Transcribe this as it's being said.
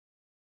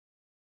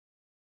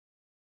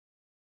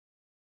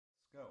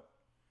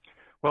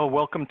Well,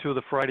 welcome to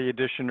the Friday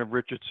edition of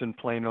Richardson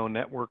Plano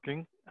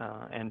Networking.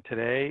 And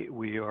today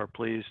we are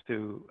pleased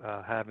to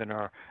have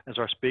as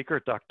our speaker,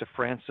 Dr.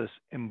 Francis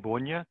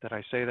Mbunya. Did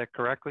I say that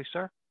correctly,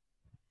 sir?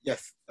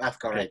 Yes, that's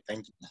correct. Okay.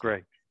 Thank you.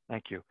 Great.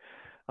 Thank you.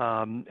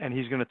 And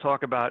he's going to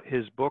talk about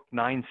his book,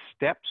 9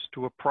 Steps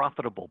to a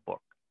Profitable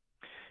Book.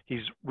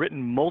 He's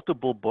written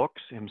multiple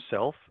books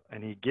himself,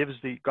 and he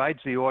guides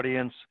the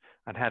audience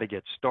on how to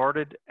get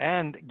started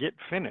and get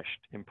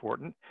finished,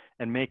 important,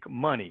 and make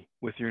money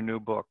with your new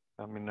book.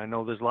 I mean, I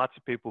know there's lots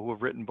of people who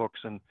have written books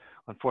and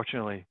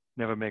unfortunately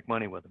never make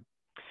money with them.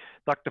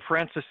 Dr.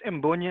 Francis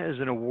Mbunya is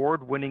an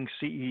award-winning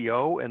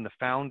CEO and the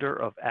founder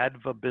of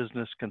ADVA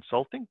Business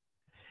Consulting.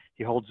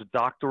 He holds a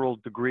doctoral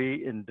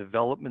degree in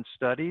development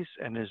studies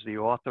and is the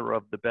author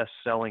of the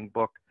best-selling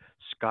book,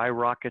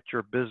 Skyrocket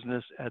Your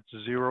Business at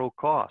Zero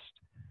Cost.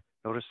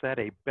 Notice that,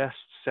 a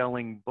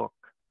best-selling book.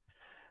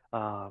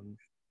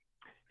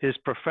 His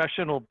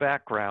professional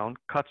background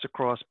cuts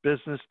across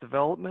business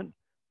development,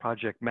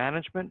 project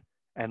management,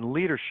 and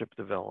leadership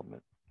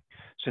development.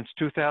 Since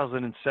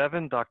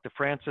 2007, Dr.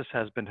 Francis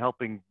has been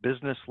helping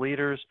business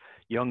leaders,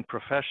 young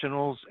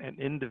professionals, and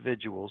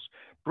individuals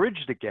bridge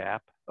the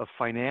gap of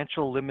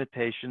financial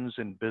limitations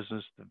in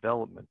business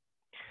development.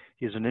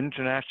 He is an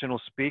international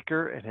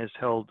speaker and has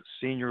held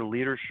senior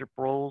leadership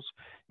roles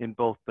in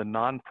both the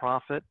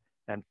nonprofit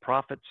and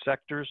profit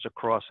sectors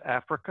across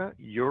Africa,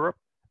 Europe,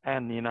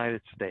 and the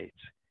United States.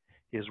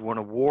 He has won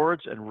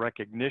awards and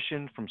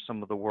recognition from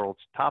some of the world's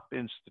top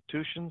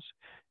institutions,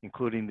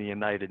 including the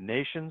United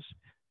Nations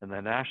and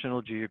the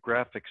National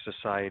Geographic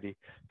Society,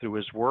 through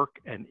his work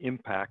and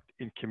impact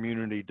in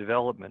community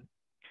development.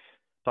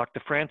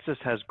 Dr. Francis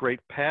has great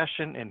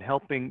passion in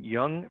helping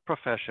young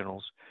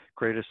professionals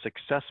create a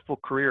successful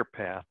career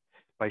path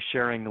by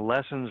sharing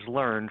lessons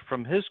learned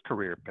from his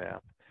career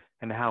path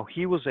and how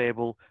he was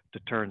able to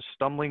turn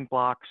stumbling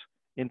blocks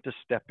into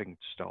stepping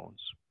stones.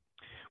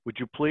 Would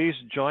you please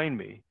join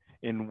me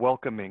in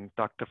welcoming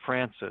Dr.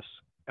 Francis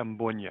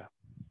Mbunya?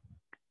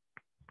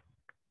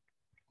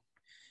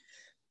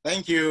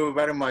 Thank you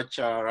very much,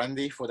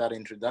 Randy, for that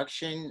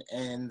introduction.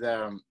 And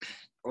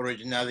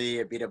originally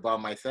a bit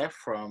about myself,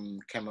 from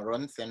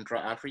Cameroon,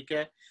 Central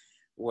Africa,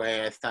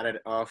 where I started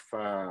off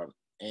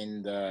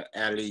in the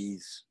early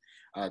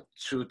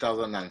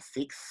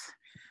 2006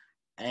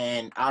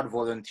 and out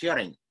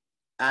volunteering.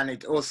 And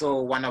it's also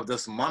one of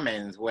those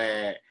moments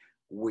where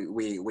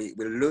we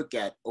look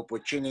at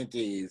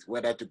opportunities,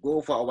 whether to go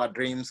for our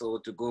dreams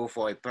or to go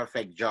for a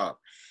perfect job.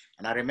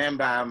 And I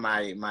remember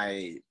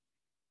my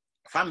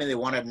family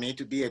wanted me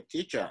to be a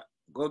teacher,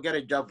 go get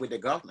a job with the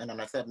government.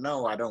 And I said,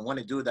 no, I don't want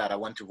to do that. I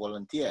want to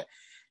volunteer.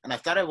 And I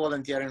started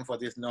volunteering for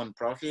this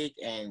nonprofit,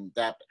 and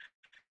that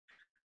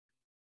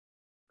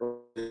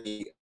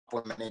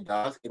many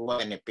dollars. It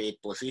wasn't a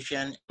paid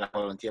position, a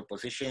volunteer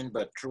position,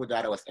 but through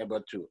that I was able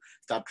to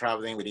start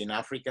traveling within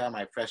Africa.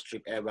 My first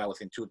trip ever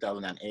was in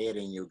 2008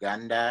 in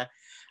Uganda.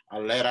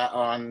 Later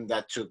on,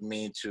 that took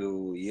me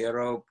to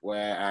Europe,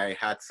 where I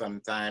had some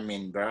time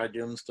in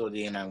Belgium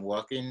studying and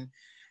working.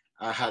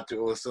 I had to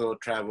also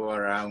travel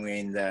around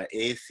in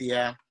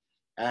Asia,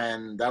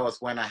 and that was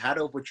when I had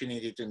the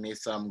opportunity to meet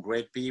some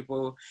great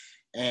people.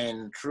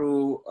 And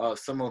through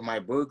some of my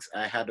books,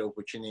 I had the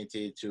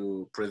opportunity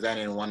to present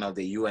in one of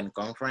the UN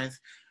conference,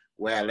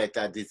 where I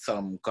later did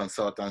some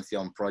consultancy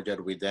on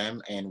project with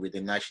them and with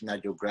the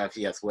National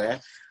Geographic as well,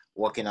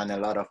 working on a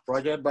lot of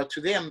projects. But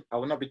today, I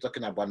will not be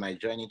talking about my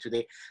journey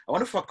today. I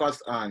want to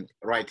focus on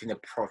writing a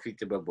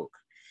profitable book.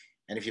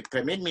 And if you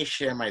permit me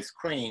share my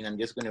screen, I'm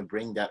just going to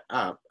bring that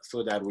up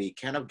so that we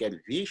kind of get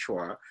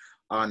visual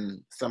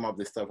on some of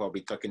the stuff I'll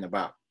be talking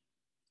about.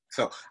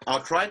 So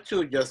I'll try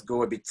to just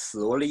go a bit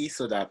slowly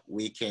so that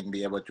we can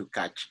be able to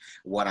catch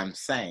what I'm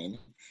saying.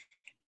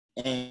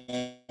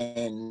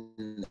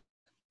 And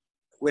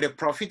with a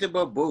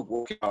profitable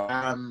book,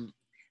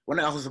 when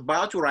I was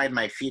about to write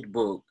my feed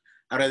book,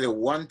 I really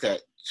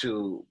wanted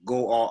to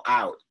go all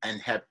out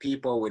and help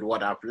people with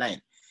what I've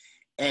learned.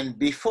 And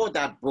before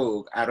that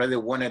book, I really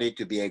wanted it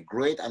to be a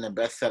great and a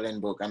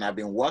best-selling book. And I've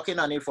been working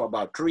on it for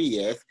about 3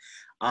 years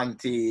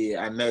until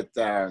I met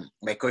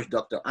my coach,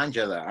 Dr.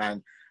 Angela.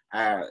 And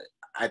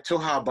I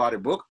told her about a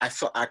book. I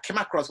came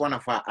across one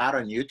of her ads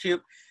on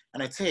YouTube,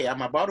 and I said, hey,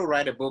 I'm about to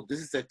write a book. This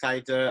is the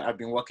title. I've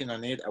been working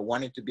on it. I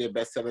want it to be a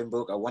best-selling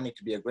book. I want it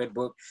to be a great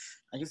book.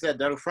 And she said,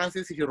 Dr.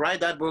 Francis, if you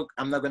write that book,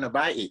 I'm not going to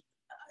buy it.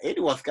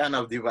 It was kind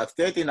of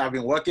devastating. I've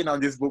been working on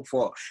this book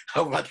for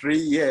over 3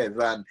 years,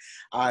 and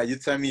you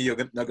tell me you're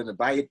not going to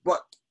buy it.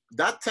 But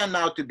that turned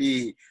out to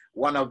be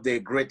one of the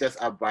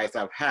greatest advice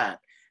I've had,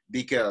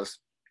 because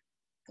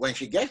when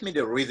she gave me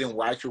the reason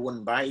why she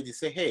wouldn't buy it, she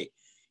said, hey,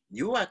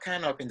 you are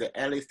kind of in the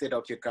early stage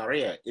of your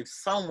career. If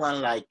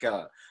someone like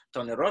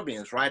Tony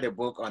Robbins write a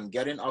book on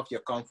getting off your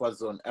comfort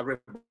zone,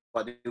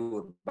 everybody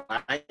would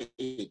buy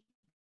it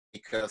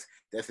because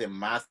there's a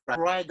mass.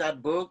 Write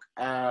that book.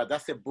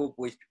 That's a book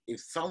which, if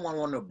someone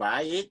want to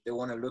buy it, they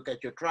want to look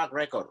at your track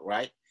record,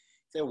 right?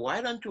 So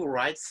why don't you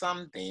write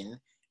something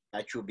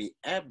that you'll be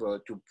able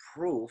to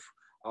prove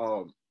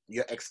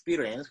your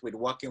experience with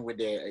working with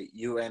the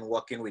UN,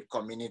 working with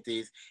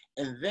communities,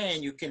 and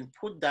then you can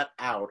put that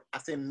out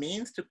as a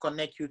means to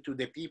connect you to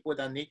the people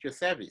that need your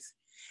service.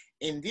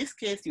 In this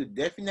case, you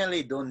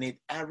definitely don't need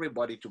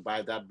everybody to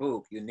buy that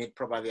book. You need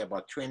probably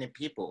about 20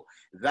 people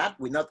that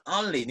will not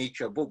only need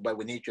your book, but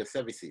will need your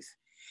services.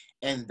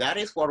 And that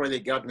is what really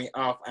got me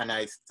off. And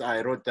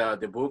I wrote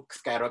the book,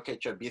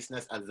 Skyrocket Your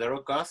Business at Zero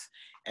Cost.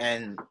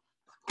 And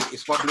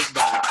it's published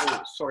by,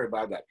 oh, sorry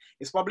about that.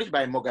 It's published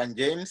by Morgan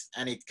James,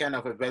 and it's kind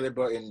of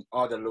available in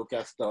all the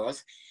local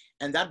stores.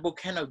 And that book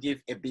kind of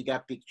gives a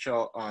bigger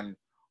picture on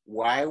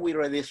why we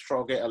really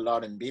struggle a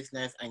lot in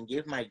business, and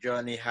give my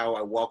journey, how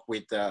I work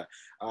with the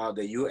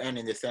UN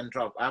in the center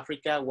of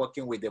Africa,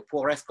 working with the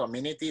poorest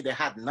community. They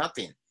had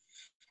nothing.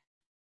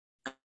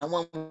 And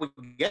when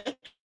we get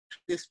to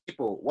these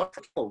people, what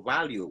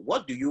value,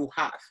 what do you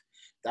have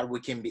that we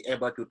can be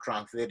able to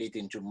translate it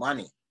into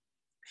money?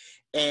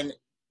 And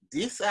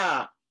these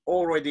are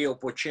already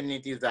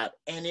opportunities that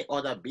any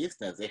other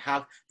business, they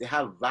have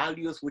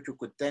values which we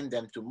could turn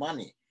them to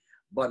money.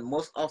 But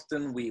most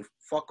often we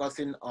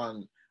focusing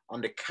on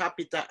the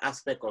capital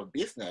aspect of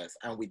business,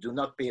 and we do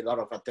not pay a lot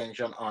of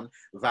attention on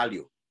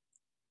value.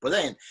 But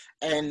then,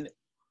 and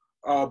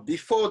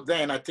before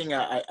then, I think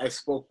I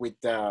spoke with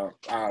the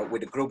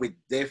group with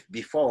Dave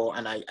before,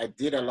 and I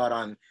did a lot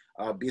on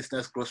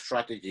business growth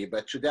strategy.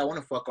 But today I want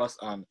to focus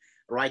on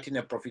writing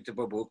a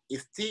profitable book.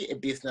 Is still a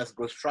business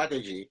growth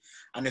strategy,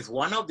 and it's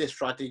one of the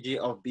strategy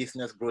of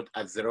business growth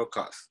at zero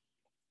cost.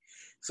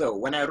 So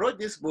when I wrote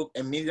this book,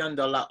 $1 Million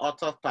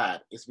Author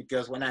Path, is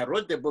because when I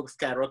wrote the book,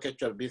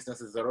 Skyrocket Your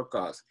Business at Zero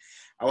Cost,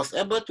 I was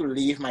able to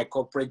leave my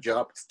corporate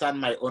job, start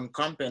my own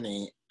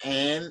company,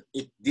 and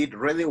it did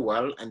really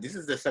well. And this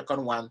is the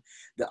second one,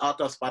 the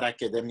Author's Path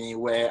Academy,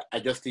 where I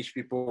just teach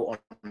people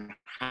on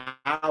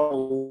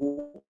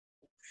how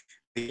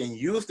they can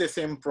use the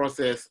same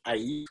process I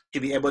used to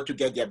be able to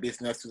get their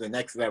business to the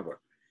next level.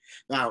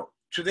 Now,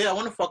 today I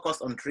want to focus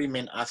on three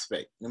main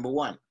aspects. Number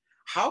one,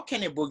 how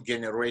can a book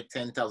generate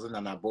 10,000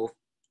 and above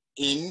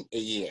in a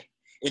year?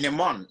 In a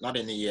month, not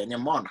in a year, in a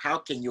month. How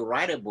can you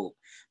write a book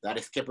that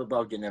is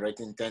capable of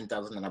generating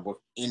 10,000 and above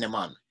in a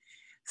month?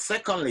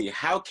 Secondly,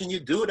 how can you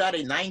do that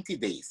in 90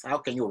 days? How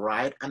can you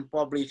write and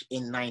publish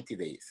in 90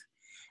 days?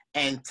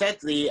 And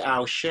thirdly,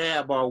 I'll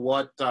share about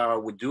what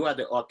we do at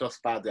the Author's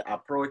Path, the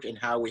approach, and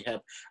how we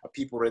help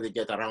people really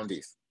get around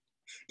this.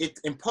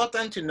 It's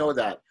important to know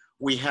that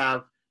we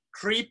have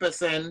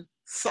 3%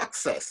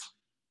 success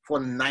for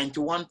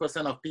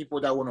 91% of people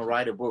that want to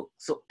write a book.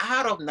 So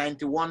out of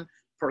 91%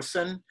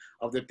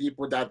 of the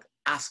people that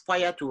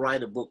aspire to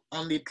write a book,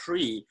 only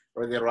 3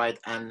 really write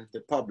and they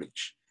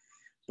publish.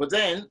 But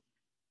then,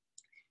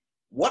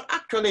 what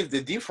actually is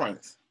the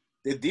difference?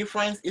 The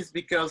difference is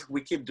because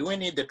we keep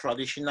doing it the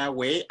traditional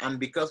way, and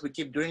because we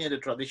keep doing it the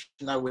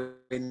traditional way,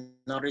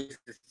 notice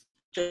is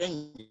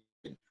changing.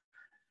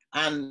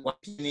 And what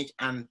finish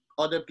and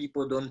other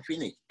people don't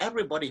finish.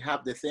 Everybody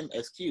have the same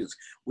excuse.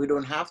 We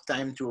don't have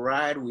time to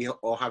write, we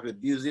all have a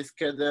busy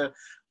schedule,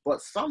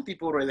 but some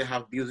people really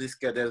have busy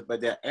schedules, but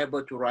they're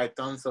able to write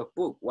tons of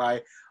books, while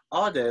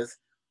others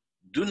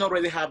do not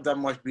really have that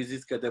much busy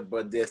schedule,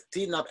 but they're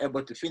still not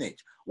able to finish.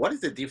 What is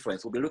the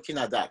difference? We'll be looking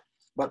at that.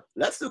 But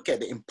let's look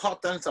at the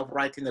importance of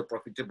writing a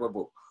profitable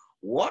book.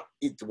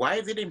 Why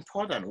is it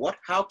important?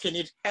 How can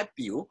it help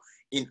you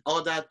in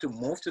order to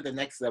move to the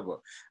next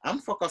level? I'm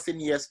focusing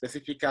here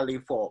specifically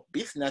for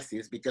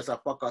businesses because I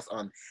focus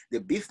on the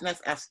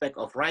business aspect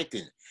of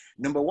writing.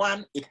 Number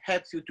one, it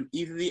helps you to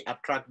easily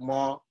attract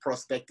more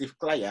prospective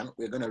clients.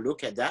 We're going to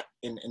look at that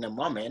in a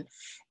moment.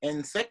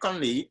 And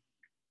secondly,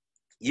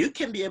 you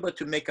can be able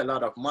to make a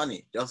lot of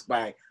money just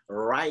by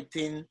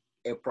writing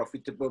a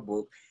profitable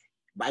book,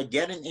 by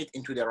getting it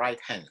into the right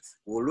hands.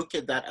 We'll look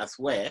at that as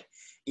well.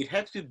 It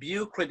helps you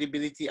build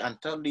credibility and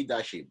thought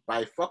leadership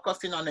by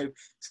focusing on a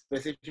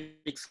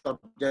specific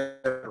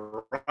subject,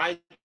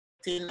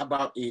 writing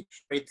about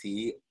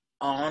it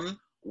on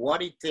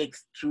what it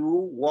takes to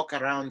walk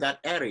around that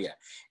area.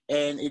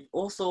 And it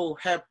also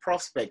helps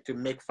prospects to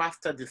make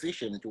faster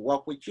decisions to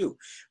work with you.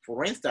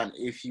 For instance,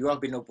 if you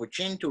have been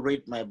opportune to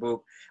read my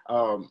book,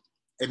 $1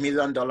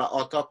 Million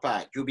Author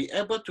Path, you'll be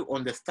able to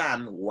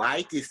understand why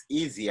it is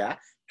easier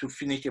to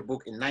finish a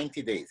book in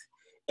 90 days.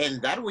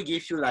 And that will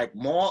give you like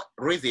more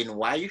reason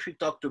why you should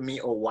talk to me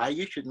or why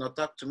you should not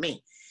talk to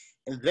me.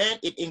 And then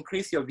it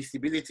increases your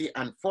visibility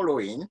and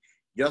following.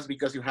 Just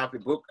because you have a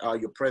book,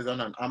 you're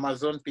present on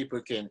Amazon,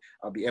 people can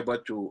be able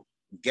to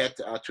get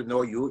to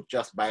know you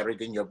just by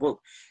reading your book.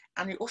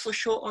 And you also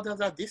show others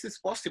that this is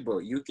possible.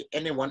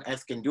 Anyone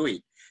else can do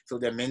it. So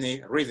there are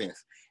many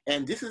reasons.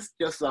 And this is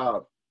just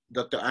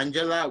Dr.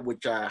 Angela,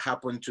 which I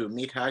happened to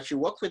meet her. She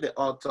works with the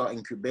Author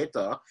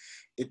Incubator.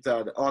 It's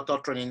the Author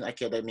Training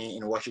Academy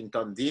in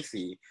Washington,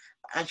 D.C.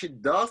 And she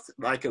does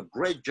like a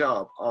great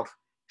job of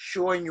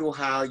showing you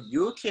how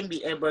you can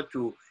be able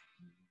to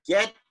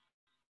get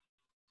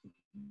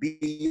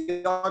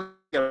beyond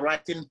the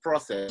writing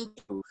process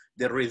to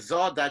the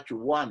result that you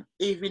want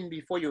even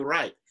before you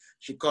write.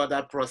 She called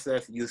that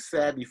process, you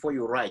say before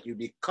you write. You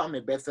become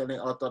a best-selling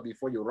author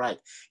before you write.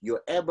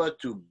 You're able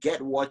to get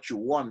what you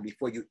want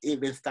before you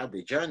even start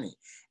the journey.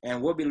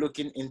 And we'll be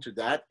looking into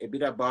that, a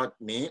bit about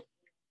me,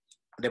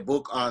 the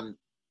book on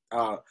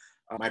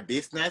my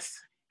business.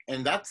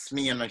 And that's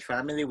me and my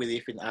family. We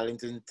live in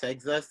Arlington,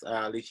 Texas.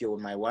 I live here with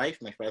my wife.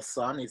 My first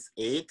son is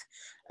 8,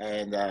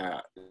 and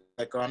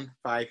second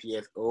 5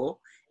 years old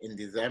in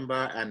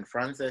December, and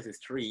Frances is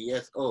 3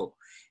 years old.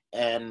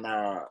 And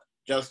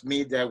just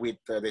me there with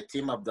the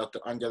team of Dr.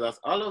 Angelos.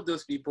 All of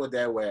those people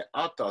there were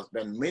authors,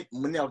 but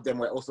many of them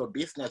were also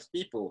business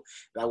people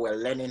that were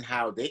learning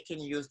how they can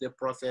use the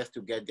process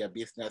to get their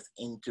business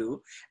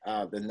into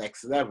the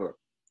next level.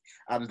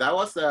 And that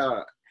was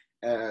a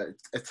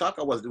talk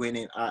I was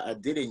doing I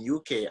did in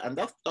UK, and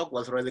that talk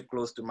was really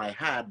close to my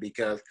heart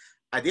because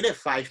I did a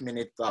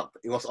 5-minute talk.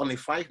 It was only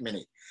 5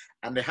 minutes,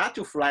 and they had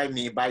to fly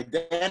me. By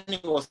then,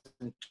 it was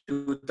in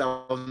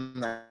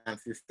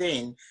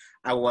 2016.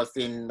 I was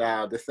in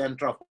the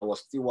center of, I was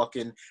still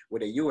working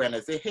with the UN.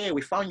 I said, hey,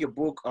 we found your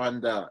book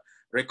on the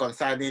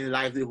reconciling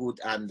livelihood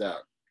and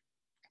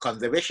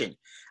conservation.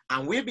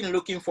 And we've been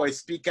looking for a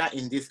speaker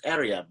in this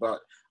area,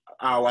 but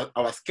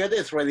our schedule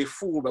is really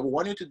full, but we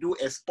wanted to do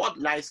a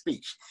spotlight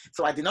speech.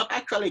 So I did not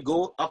actually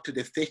go up to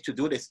the stage to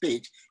do the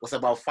speech. It was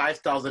about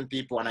 5,000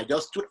 people, and I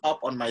just stood up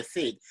on my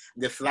seat.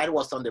 The slide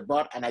was on the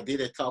board, and I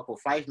did a talk for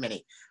 5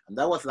 minutes. And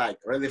that was like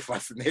really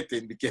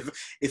fascinating because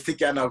it's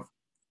kind of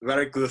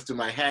very close to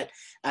my head.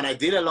 And I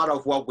did a lot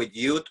of work with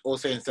youth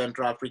also in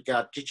Central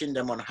Africa, teaching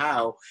them on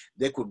how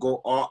they could go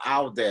all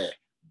out there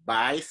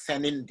by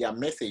sending their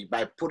message,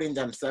 by putting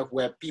themselves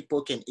where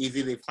people can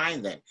easily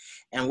find them.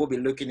 And we'll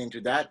be looking into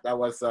that. That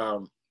was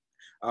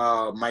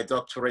my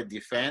doctorate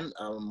defense.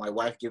 My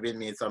wife giving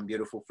me some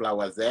beautiful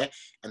flowers there,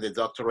 and the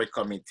doctorate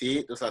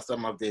committee. Those are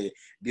some of the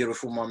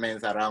beautiful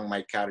moments around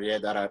my career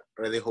that I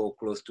really hold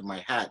close to my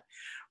heart.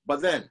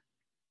 But then,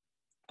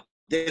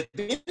 there's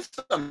been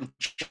some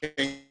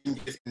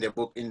changes in the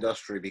book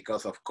industry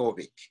because of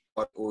COVID,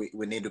 but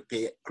we need to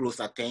pay close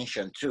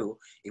attention to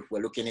if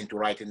we're looking into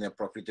writing a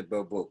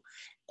profitable book.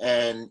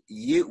 And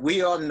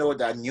we all know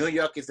that New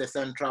York is the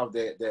center of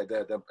the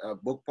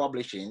book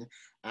publishing,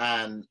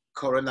 and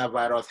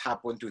coronavirus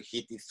happened to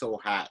hit it so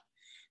hard.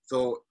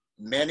 So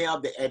many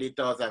of the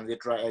editors and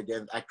literary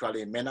agents,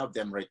 actually, many of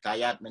them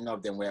retired, many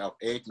of them were of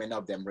age, many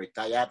of them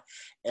retired.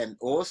 And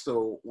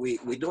also, we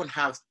don't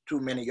have too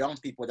many young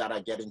people that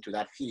are getting to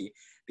that field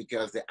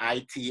because the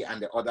IT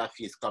and the other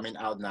fields coming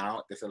out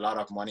now, there's a lot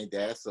of money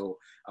there, so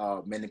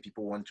many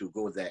people want to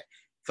go there.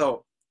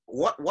 So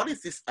what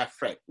is this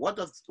effect? What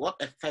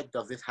effect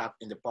does this have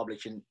in the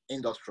publishing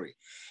industry?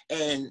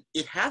 And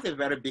it has a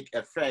very big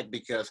effect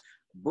because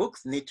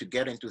books need to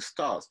get into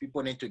stores.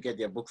 People need to get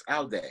their books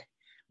out there.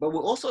 But we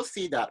also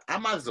see that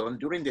Amazon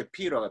during the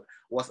period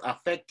was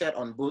affected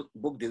on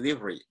book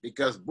delivery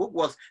because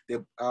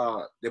the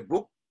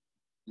book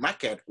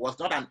market was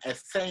not an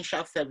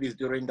essential service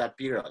during that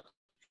period.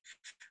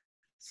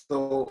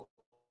 So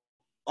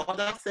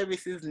other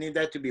services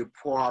needed to be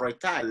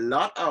prioritized. A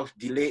lot of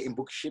delay in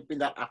book shipping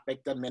that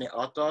affected many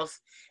authors.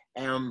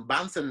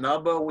 Barnes &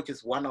 Noble, which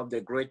is one of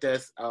the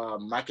greatest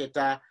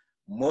marketer,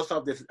 most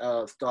of the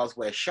stores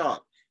were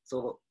shut.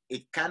 So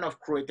it kind of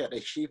created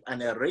a shift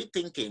and a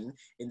rethinking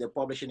in the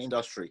publishing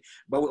industry.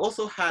 But we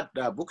also had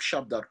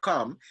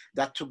bookshop.com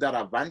that took that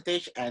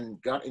advantage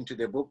and got into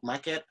the book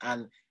market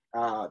and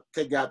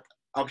take that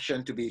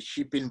option to be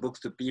shipping books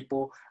to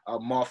people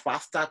more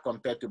faster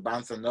compared to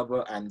Barnes &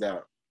 Noble and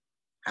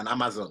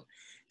Amazon.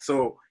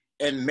 So,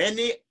 and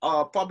many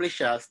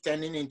publishers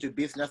turning into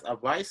business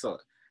advisor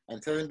and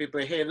telling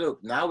people, hey,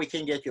 look, now we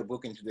can get your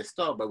book into the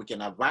store, but we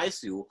can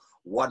advise you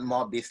what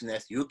more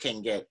business you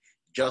can get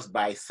just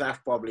by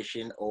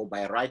self-publishing or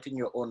by writing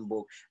your own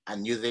book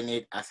and using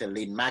it as a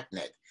lead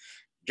magnet.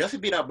 Just a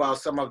bit about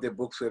some of the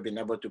books we've been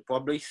able to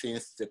publish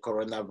since the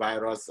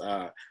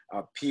coronavirus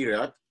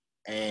period.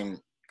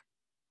 And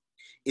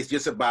it's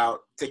just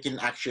about taking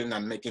action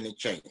and making a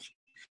change.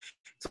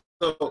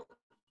 So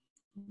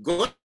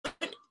going a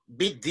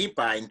bit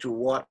deeper into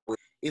what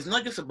it's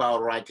not just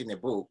about writing a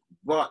book,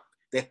 but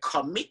the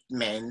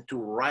commitment to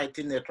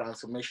writing a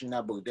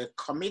transformational book, the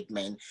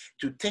commitment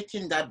to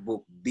taking that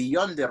book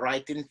beyond the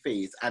writing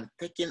phase and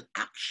taking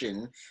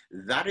action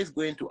that is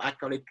going to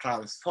actually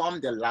transform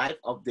the life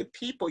of the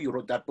people you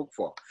wrote that book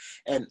for.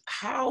 And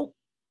how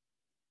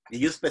do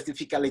you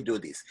specifically do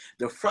this?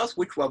 The first,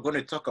 which we're going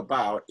to talk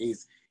about,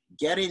 is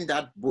getting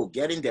that book,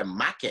 getting the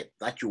market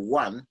that you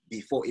want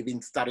before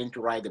even starting to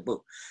write the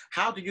book.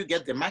 How do you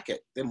get the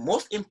market? The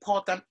most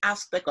important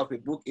aspect of a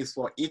book is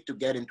for it to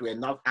get into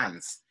enough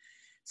hands.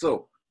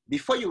 So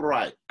before you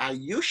write, are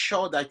you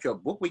sure that your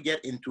book will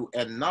get into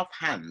enough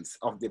hands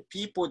of the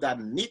people that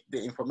need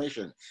the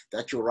information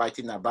that you're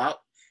writing about?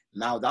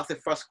 Now, that's the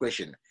first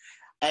question.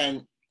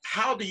 And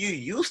how do you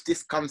use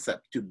this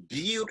concept to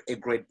build a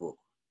great book?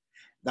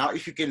 Now,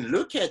 if you can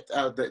look at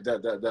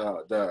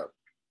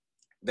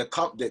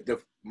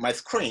my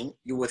screen,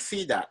 you will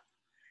see that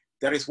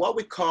there is what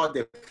we call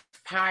the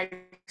 5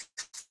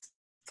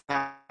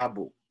 5-star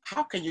book.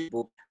 How can you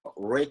book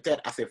rated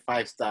as a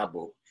 5-star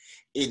book?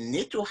 It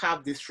need to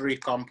have these three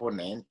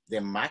components: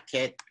 the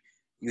market,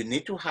 you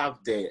need to have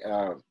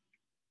the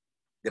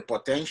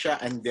potential,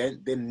 and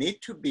then there need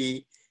to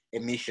be a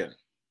mission.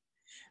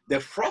 The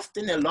first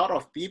thing a lot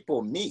of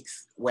people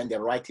miss when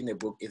they're writing a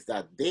book is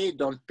that they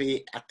don't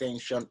pay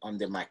attention on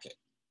the market.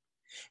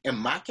 A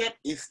market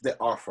is the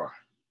offer.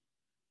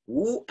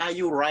 Who are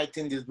you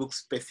writing this book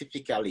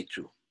specifically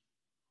to?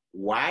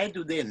 Why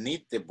do they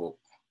need the book?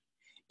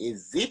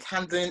 Is it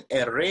handling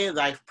a real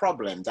life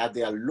problem that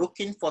they are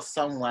looking for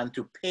someone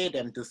to pay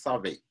them to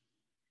solve it?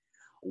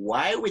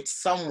 Why would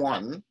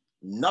someone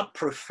not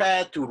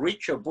prefer to read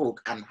your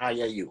book and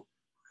hire you?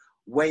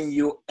 When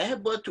you're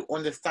able to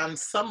understand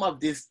some of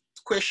these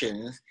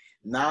questions,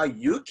 now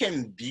you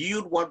can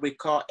build what we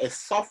call a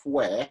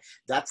software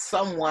that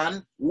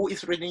someone who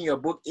is reading your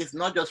book is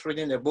not just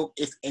reading a book,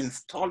 is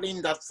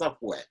installing that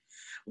software.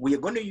 We're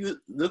going to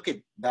look at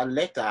that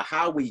later,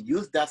 how we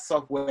use that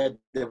software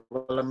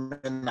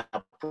development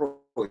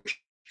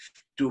approach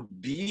to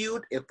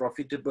build a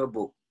profitable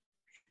book.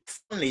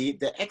 Finally,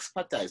 the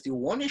expertise. You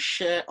want to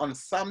share on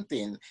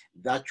something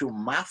that you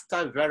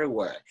master very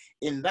well.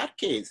 In that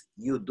case,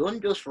 you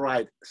don't just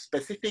write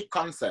specific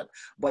concept,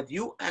 but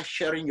you are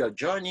sharing your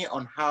journey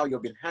on how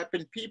you've been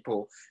helping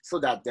people, so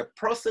that the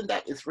person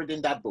that is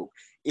reading that book,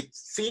 it's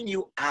seeing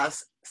you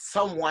as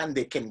someone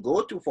they can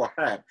go to for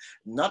help,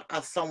 not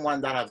as someone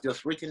that has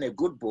just written a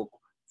good book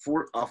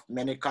full of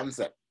many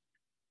concepts.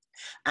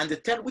 And the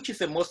third, which is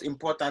the most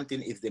important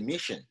thing, is the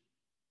mission.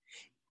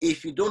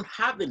 If you don't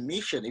have a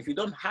mission, if you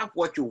don't have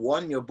what you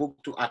want your book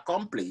to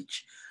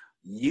accomplish,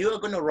 you're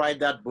going to write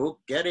that book,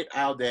 get it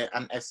out there,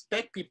 and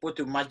expect people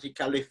to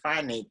magically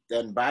find it,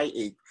 then buy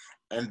it,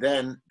 and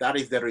then that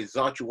is the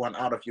result you want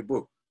out of your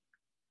book.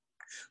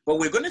 But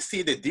we're going to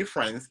see the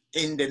difference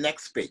in the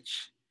next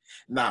page.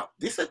 Now,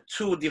 these are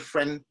two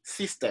different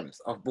systems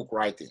of book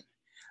writing.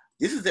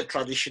 This is the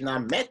traditional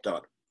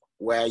method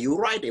where you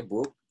write a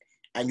book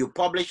and you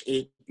publish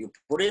it, you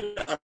put it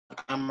on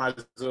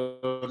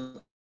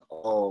Amazon,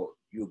 or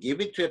you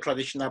give it to a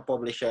traditional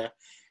publisher,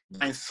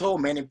 and so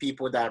many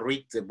people that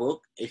read the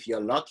book. If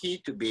you're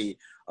lucky to be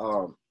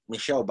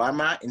Michelle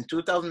Obama, in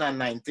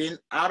 2019,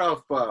 out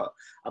of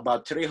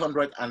about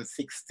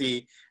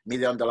 $360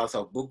 million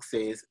of book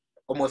sales,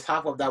 almost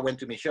half of that went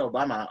to Michelle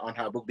Obama on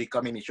her book,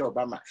 Becoming Michelle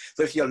Obama.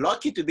 So if you're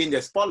lucky to be in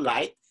the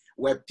spotlight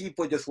where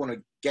people just want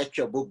to get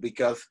your book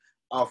because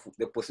of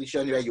the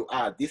position where you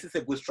are, this is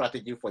a good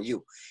strategy for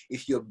you.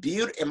 If you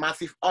build a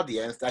massive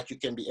audience that you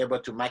can be able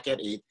to market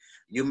it,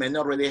 you may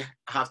not really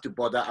have to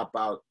bother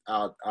about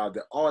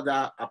the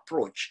other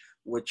approach,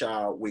 which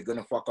we're going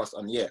to focus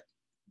on here.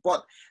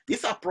 But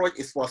this approach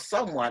is for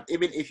someone,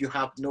 even if you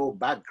have no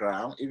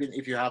background, even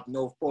if you have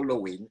no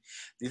following,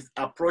 this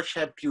approach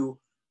helps you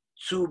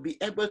to be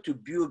able to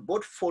build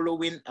both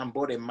following and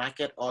both a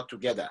market all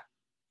together.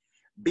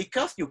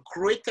 Because you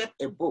created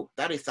a book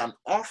that is an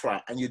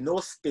offer and you know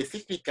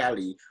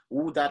specifically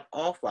who that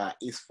offer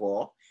is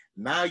for,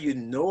 now you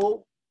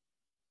know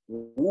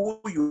who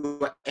you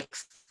are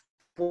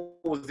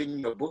exposing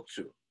your book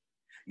to.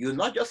 You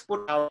not just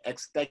put out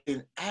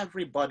expecting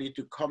everybody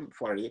to come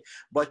for it,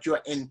 but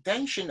you're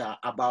intentional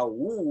about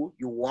who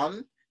you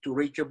want to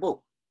read your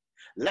book.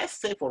 Let's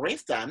say, for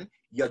instance,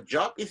 your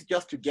job is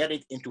just to get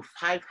it into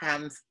 5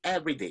 hands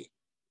every day.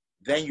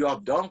 Then you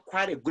have done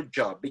quite a good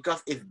job,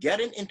 because it's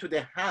getting into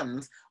the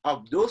hands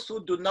of those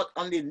who do not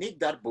only need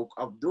that book,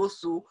 of those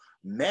who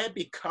may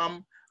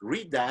become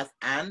readers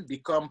and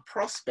become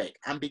prospects.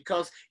 And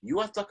because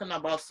you are talking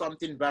about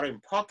something very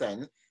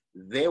important,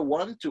 they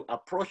want to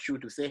approach you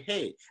to say,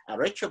 hey, I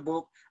read your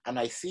book and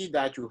I see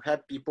that you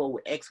help people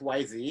with X,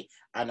 Y, Z,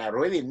 and I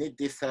really need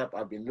this help.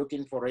 I've been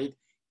looking for it.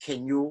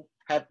 Can you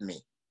help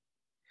me?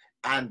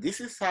 And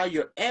this is how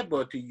you're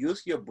able to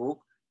use your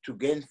book to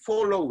gain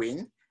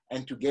following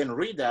and to gain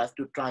readers,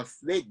 to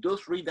translate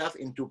those readers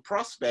into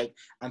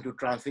prospects and to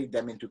translate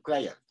them into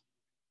clients.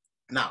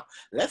 Now,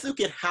 let's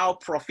look at how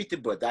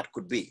profitable that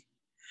could be.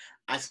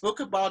 I spoke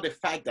about the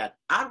fact that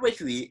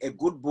averagely a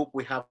good book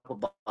will have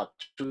about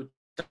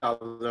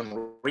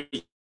 2,000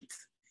 reads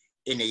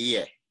in a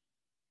year.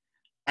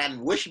 And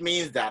which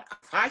means that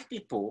 5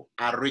 people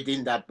are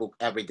reading that book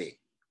every day.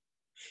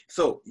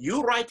 So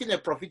you writing a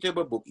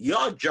profitable book,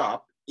 your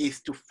job is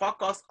to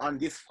focus on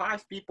these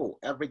 5 people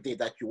every day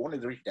that you want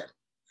to reach them.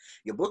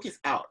 Your book is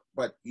out,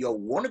 but you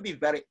want to be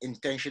very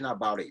intentional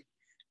about it.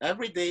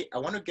 Every day, I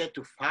want to get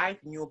to 5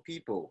 new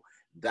people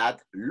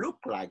that look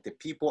like the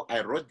people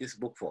I wrote this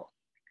book for.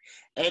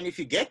 And if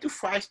you get to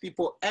 5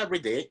 people every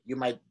day, you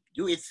might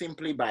do it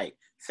simply by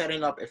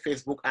setting up a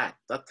Facebook ad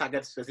that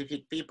targets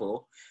specific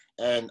people.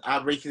 And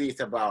averagely,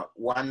 it's about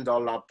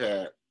 $1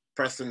 per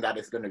person that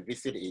is going to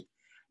visit it.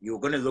 You're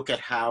going to look at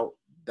how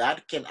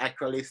that can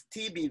actually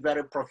still be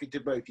very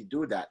profitable if you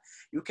do that.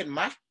 You can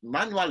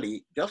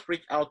manually just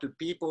reach out to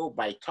people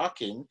by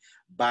talking,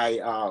 by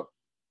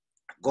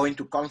going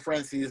to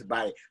conferences,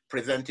 by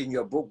presenting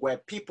your book where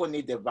people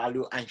need the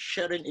value and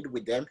sharing it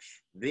with them.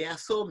 There are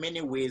so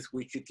many ways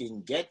which you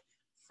can get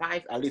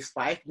at least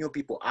five new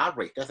people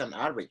average. That's an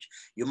average.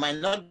 You might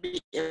not be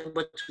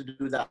able to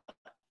do that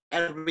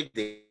every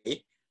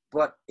day,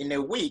 but in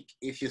a week,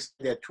 if you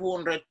there are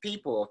 200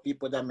 people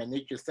that may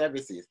need your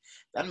services,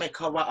 that may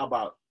cover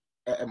about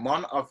a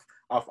month of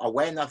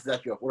awareness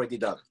that you have already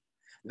done.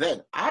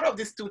 Then out of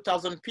these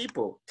 2,000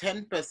 people,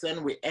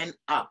 10% will end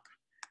up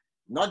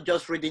not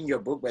just reading your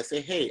book, but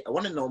say, hey, I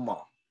want to know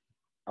more.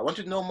 I want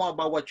to know more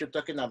about what you're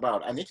talking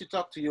about. I need to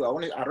talk to you.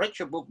 I read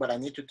your book, but I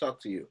need to talk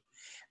to you.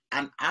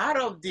 And out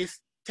of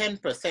this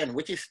 10%,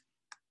 which is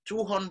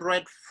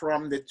 200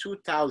 from the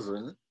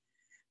 2,000,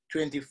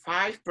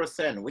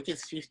 25%, which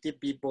is 50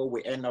 people,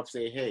 will end up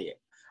saying, hey,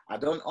 I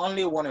don't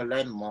only want to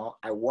learn more,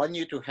 I want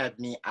you to help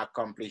me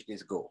accomplish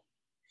this goal.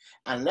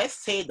 And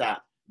let's say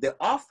that the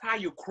offer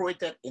you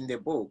created in the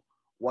book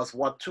was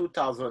worth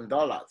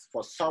 $2,000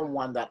 for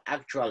someone that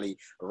actually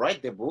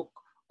read the book,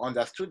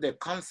 understood the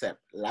concept,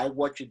 like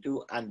what you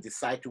do, and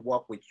decide to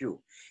work with you.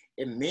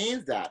 It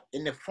means that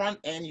in the front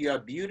end, you are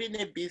building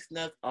a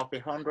business of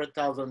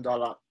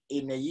 $100,000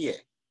 in a year,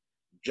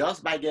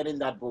 just by getting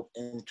that book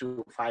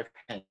into 5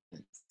 hands.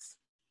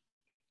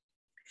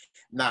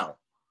 Now,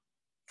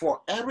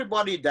 for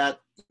everybody that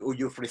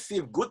you've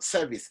received good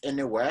service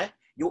anywhere,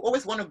 you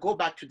always want to go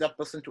back to that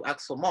person to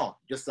ask for more.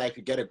 Just like if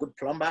you get a good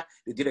plumber,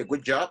 they did a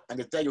good job, and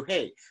they tell you,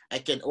 hey, I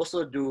can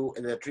also do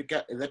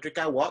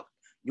electrical work.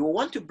 You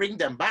want to bring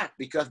them back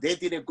because they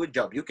did a good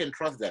job. You can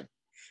trust them.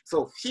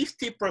 So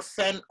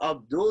 50%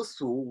 of those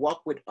who work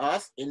with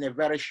us in a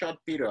very short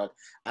period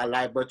are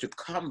liable to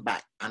come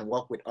back and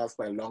work with us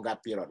for a longer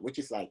period, which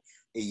is like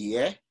a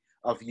year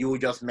of you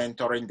just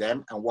mentoring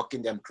them and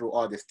walking them through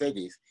all the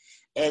stages.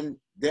 And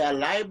they are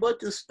liable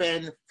to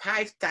spend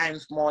 5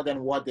 times more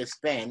than what they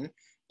spend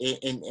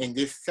in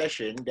this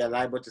session. They're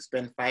liable to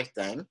spend 5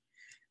 times.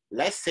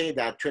 Let's say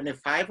that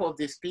 25 of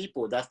these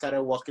people that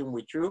started working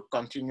with you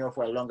continue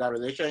for a longer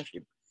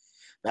relationship.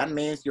 That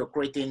means you're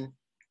creating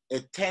a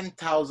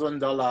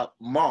 $10,000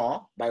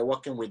 more by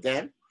working with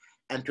them,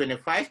 and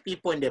 25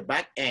 people in the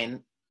back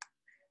end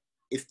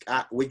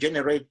we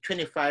generate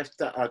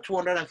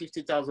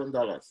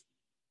 $250,000.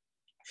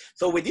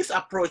 So with this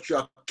approach,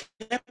 you're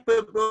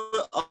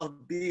capable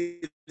of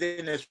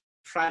building a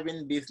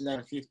thriving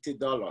business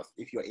 $50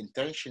 if you're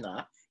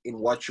intentional in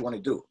what you want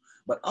to do.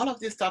 But all of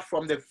this starts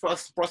from the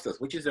first process,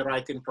 which is the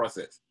writing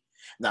process.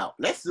 Now,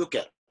 let's look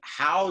at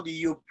how do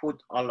you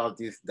put all of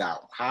this down?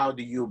 How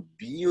do you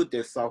build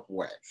the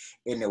software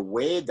in a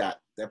way that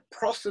the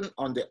person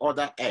on the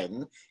other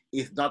end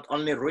is not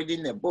only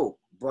reading a book,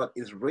 but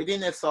is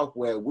reading a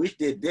software which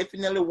they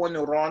definitely want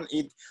to run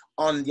it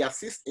on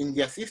in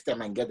their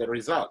system and get the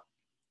result?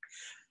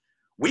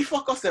 We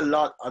focus a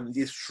lot on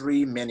these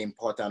 3 main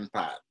important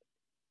parts: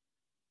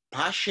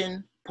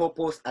 passion,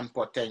 purpose, and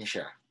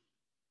potential.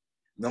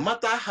 No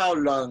matter how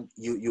long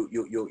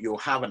you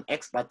have an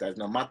expertise,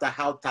 no matter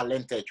how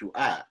talented you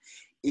are,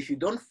 if you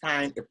don't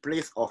find a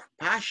place of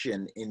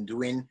passion in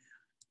doing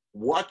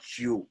what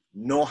you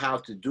know how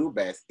to do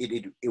best,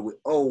 it will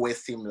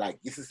always seem like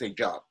this is a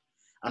job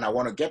and I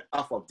want to get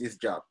off of this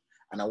job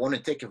and I want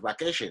to take a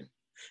vacation.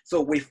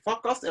 So we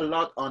focus a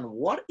lot on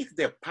what is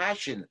the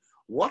passion,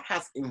 what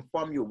has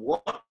informed you,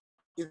 what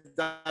is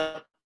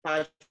that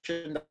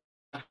passion that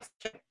has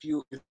kept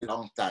you a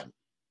long time.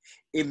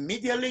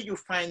 Immediately you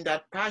find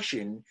that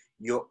passion,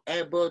 you're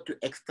able to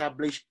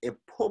establish a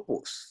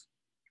purpose.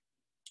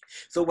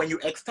 So when you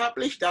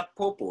establish that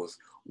purpose,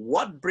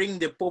 what brings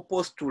the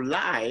purpose to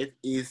life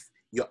is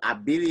your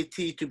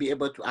ability to be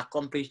able to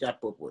accomplish that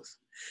purpose.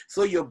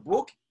 So your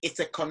book is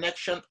a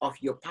connection of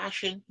your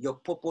passion, your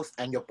purpose,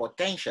 and your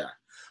potential,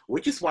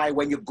 which is why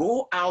when you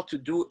go out to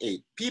do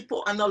it,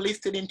 people are not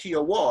listening to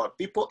your word.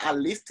 People are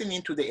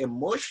listening to the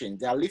emotion.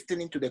 They are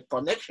listening to the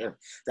connection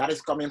that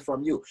is coming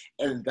from you.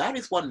 And that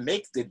is what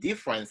makes the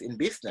difference in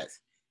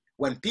business.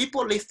 When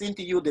people listen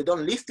to you, they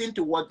don't listen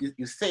to what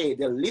you say.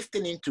 They're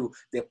listening to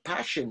the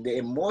passion, the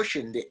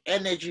emotion, the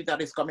energy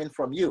that is coming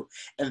from you.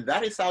 And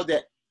that is how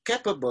they're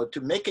capable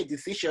to make a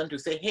decision to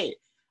say, hey,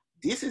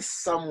 this is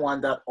someone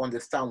that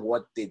understands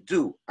what they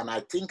do. And I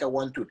think I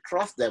want to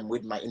trust them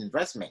with my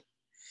investment.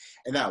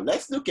 And now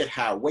let's look at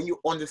how, when you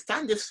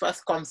understand this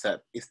first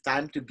concept, it's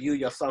time to build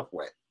your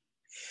software.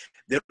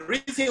 The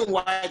reason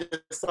why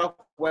the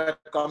software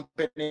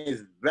company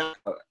is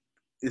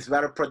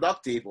very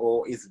productive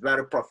or is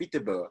very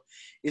profitable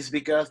is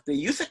because they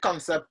use a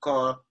concept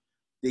called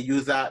the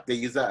user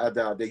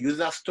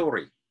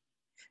story.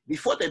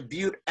 Before they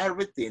build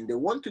everything, they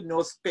want to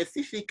know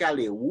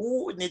specifically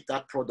who needs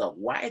that product,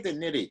 why they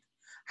need it,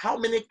 how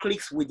many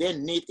clicks will they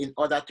need in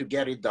order to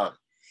get it done.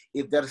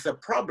 If there's a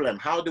problem,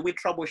 how do we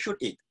troubleshoot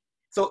it?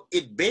 So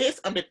it's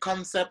based on the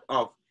concept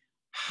of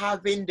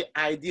having the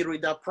ID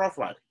reader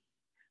profile.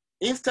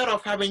 Instead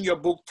of having your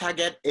book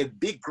target a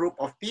big group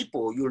of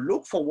people, you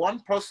look for one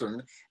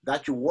person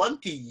that you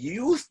want to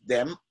use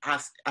them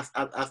as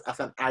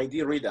an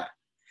ID reader.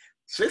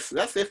 So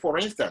let's say, for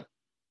instance,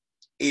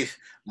 if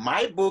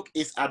my book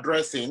is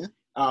addressing,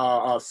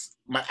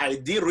 my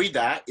ID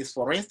reader is,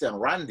 for instance,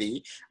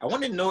 Randy, I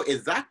want to know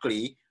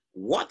exactly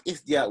What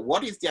is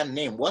their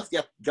name? What's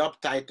their job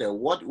title?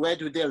 Where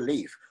do they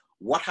live?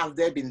 What have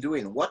they been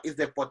doing? What is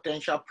the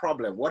potential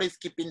problem? What is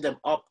keeping them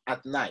up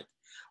at night?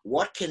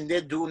 What can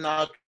they do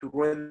now to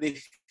really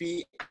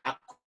feel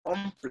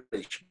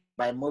accomplished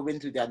by moving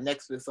to their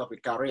next phase of a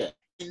career?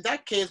 In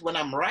that case, when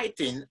I'm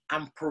writing,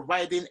 I'm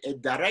providing a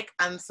direct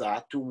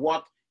answer to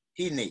what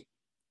he needs.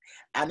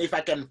 And if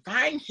I can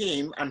find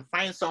him and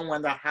find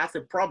someone that has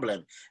a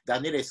problem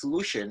that needs a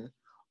solution,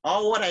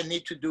 all what I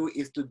need to do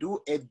is to do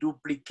a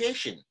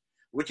duplication,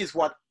 which is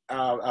what,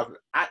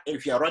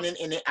 if you're running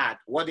any ad,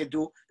 what they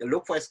do, they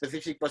look for a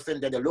specific person,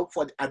 then they look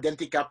for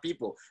identical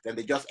people, then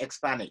they just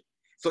expand it.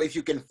 So if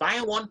you can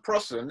find one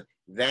person,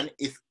 then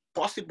it's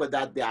possible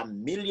that there are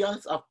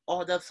millions of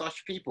other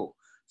such people.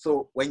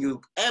 So when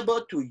you're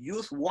able to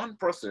use one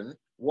person,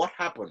 what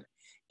happened?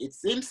 It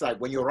seems like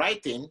when you're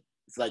writing,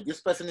 it's like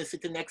this person is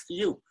sitting next to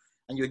you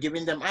and you're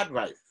giving them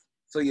advice.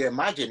 So you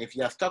imagine if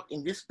you are stuck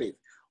in this space,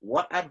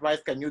 what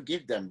advice can you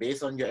give them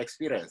based on your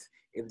experience?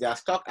 If they are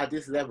stuck at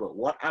this level,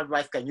 what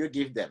advice can you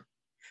give them?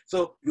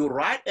 So you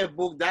write a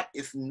book that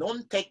is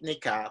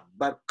non-technical,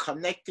 but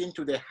connecting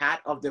to the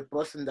heart of the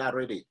person that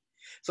read it.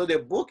 So the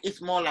book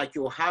is more like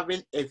you're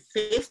having a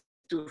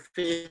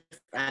face-to-face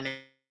and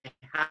a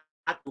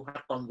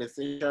heart-to-heart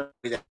conversation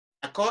with them.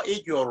 I call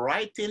it you're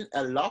writing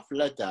a love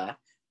letter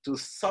to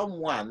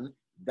someone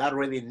that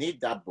really needs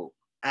that book.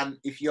 And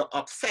if you're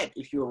upset,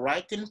 if you're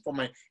writing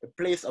from a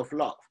place of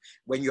love,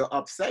 when you're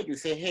upset, you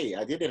say, hey,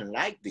 I didn't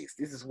like this.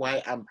 This is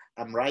why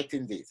I'm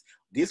writing this.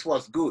 This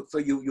was good. So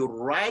you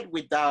write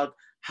without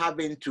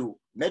having to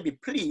maybe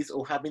please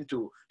or having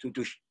to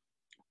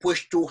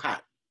push too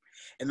hard.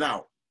 And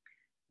now,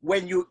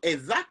 when you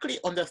exactly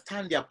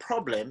understand their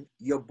problem,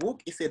 your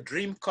book is a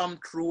dream come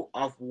true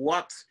of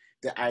what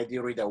the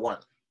ideal reader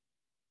wants.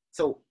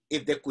 So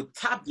if they could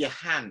tap their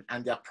hand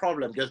and their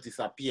problem just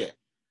disappear,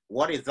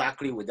 what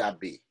exactly would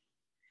that be?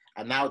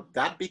 And now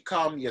that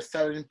become your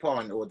selling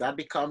point, or that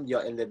become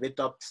your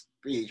elevator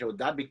speech, or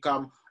that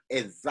become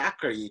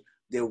exactly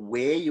the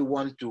way you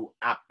want to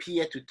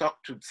appear to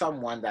talk to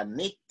someone that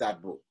needs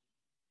that book.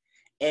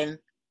 And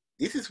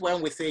this is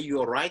when we say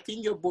you're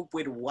writing your book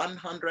with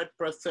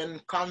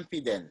 100%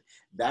 confidence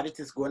that it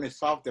is going to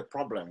solve the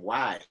problem.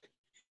 Why?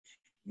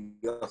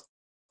 You're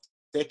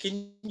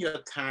taking your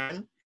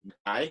time,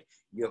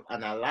 you've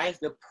analyzed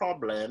the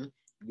problem,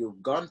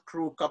 you've gone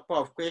through a couple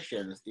of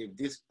questions. If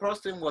this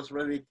person was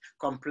really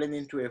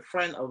complaining to a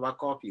friend over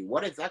coffee,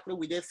 what exactly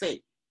would they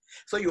say?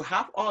 So you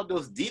have all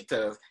those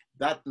details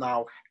that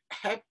now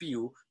help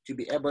you to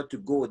be able to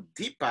go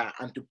deeper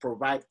and to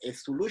provide a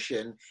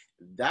solution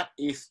that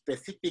is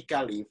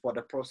specifically for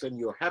the person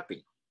you're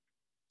helping.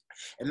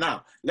 And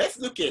now let's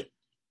look at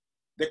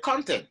the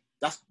content.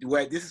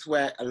 This is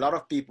where a lot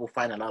of people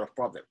find a lot of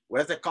problems.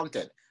 Where's the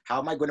content? How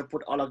am I going to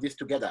put all of this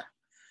together?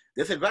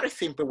 There's a very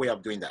simple way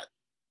of doing that.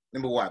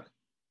 Number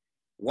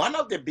one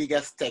of the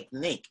biggest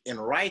techniques in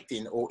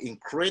writing or in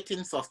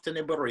creating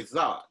sustainable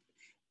results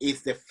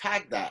is the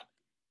fact that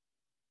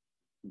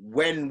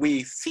when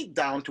we sit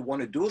down to want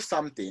to do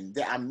something,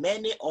 there are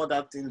many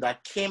other things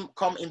that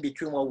come in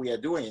between what we are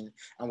doing,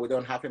 and we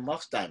don't have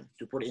enough time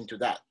to put into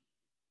that.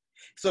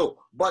 So,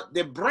 but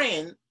the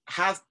brain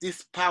has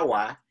this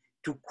power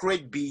to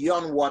create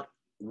beyond what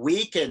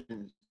we can,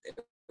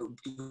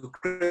 to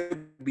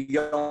create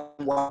beyond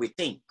what we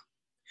think.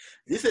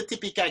 This is a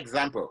typical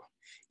example.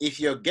 If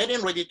you're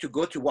getting ready to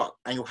go to work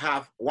and you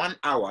have 1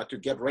 hour to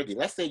get ready,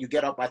 let's say you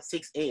get up at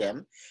 6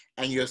 a.m.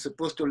 and you're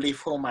supposed to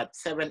leave home at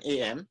 7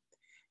 a.m.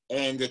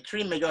 And the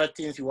three major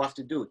things you have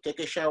to do: take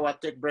a shower,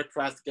 take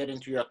breakfast, get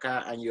into your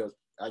car, and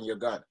you're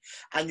gone.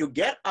 And you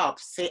get up,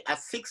 say at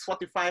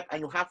 6:45,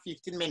 and you have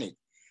 15 minutes.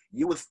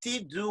 You will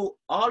still do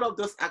all of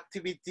those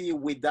activities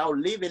without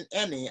leaving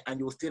any, and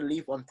you will still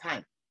leave on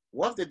time.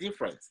 What's the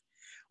difference?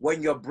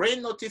 When your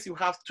brain notices you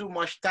have too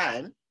much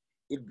time,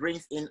 it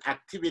brings in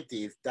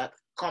activities that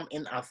come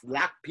in as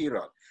lack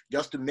period,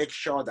 just to make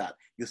sure that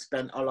you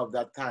spend all of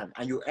that time,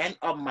 and you end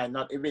up might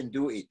not even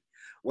do it.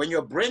 When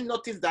your brain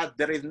notices that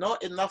there is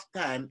not enough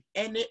time,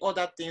 any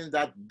other thing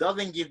that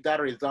doesn't give that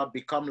result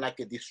become like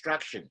a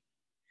distraction.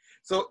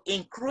 So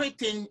in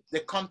creating the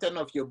content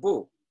of your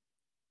book,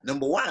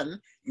 number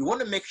one, you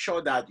want to make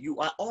sure that you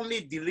are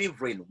only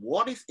delivering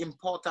what is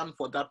important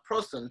for that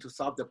person to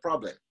solve the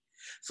problem.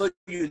 So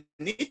you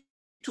need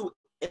to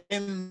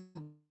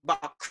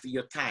inbox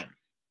your time.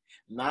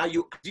 Now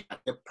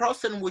the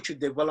person which you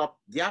develop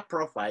their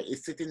profile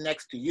is sitting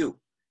next to you,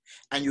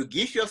 and you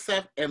give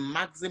yourself a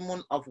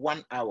maximum of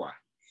 1 hour.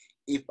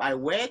 If I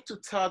were to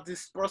tell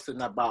this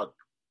person about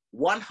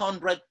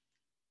 100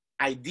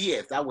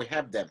 ideas that will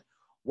help them,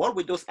 what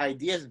would those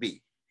ideas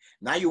be?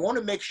 Now you want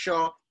to make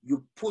sure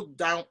you put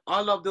down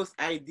all of those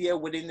ideas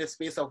within the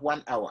space of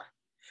 1 hour.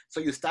 So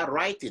you start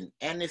writing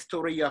any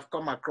story you have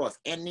come across,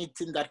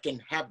 anything that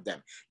can help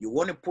them. You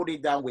want to put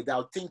it down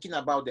without thinking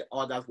about the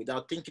others,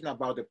 without thinking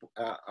about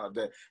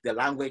the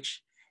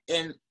language.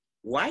 And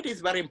why it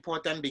is very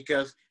important,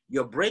 because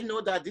your brain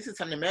knows that this is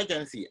an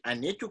emergency. I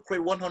need to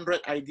create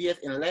 100 ideas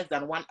in less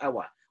than 1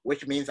 hour.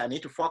 which means I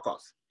need to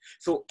focus.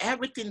 So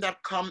everything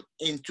that comes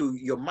into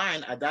your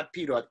mind at that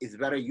period is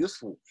very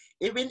useful.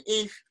 Even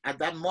if at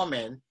that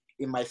moment,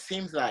 it might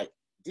seem like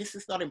this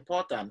is not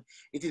important,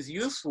 it is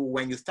useful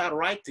when you start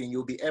writing,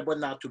 you'll be able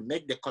now to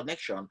make the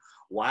connection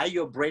why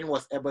your brain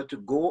was able to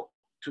go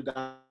to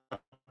that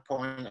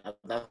point at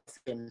that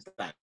same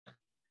time.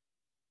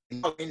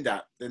 In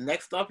that, the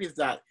next step is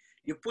that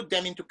you put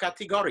them into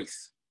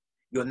categories.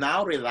 You're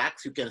now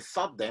relaxed, you can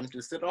sort them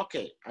to say,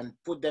 okay, and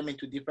put them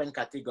into different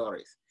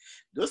categories.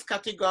 Those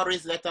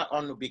categories later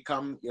on will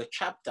become your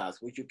chapters,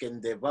 which you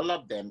can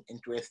develop them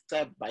into a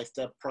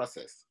step-by-step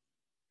process.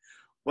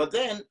 But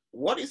then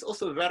what is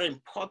also very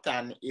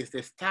important is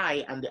the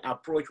style and the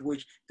approach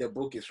which the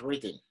book is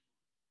written.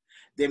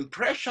 The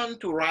impression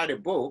to write a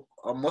book,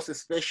 or most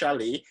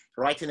especially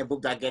writing a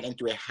book that gets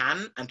into a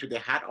hand and to the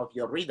heart of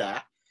your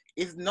reader,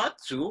 is not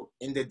to,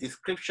 in the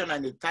description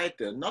and the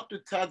title, not to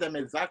tell them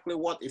exactly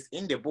what is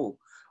in the book,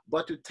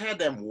 but to tell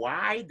them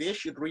why they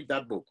should read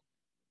that book.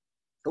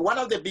 So one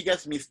of the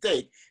biggest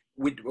mistakes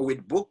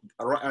with book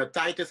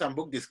titles and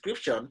book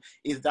description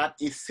is that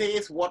it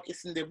says what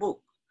is in the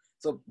book.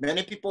 So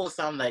many people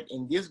sound like,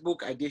 in this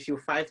book, I give you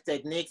 5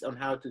 techniques on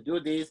how to do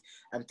this,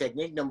 and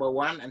technique number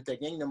 1 and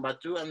technique number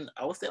 2. And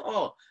I will say,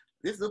 oh,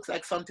 this looks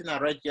like something I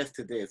read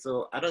yesterday,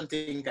 so I don't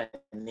think I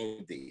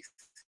need this.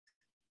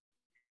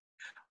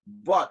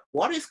 But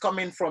what is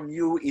coming from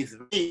you is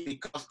really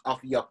because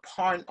of your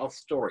point of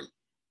story.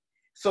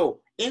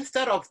 So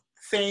instead of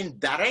saying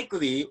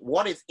directly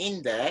what is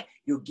in there,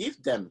 you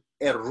give them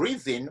a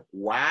reason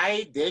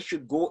why they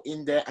should go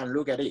in there and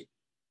look at it.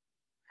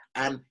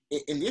 And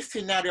in this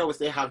scenario, we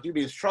say, have you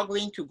been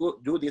struggling to go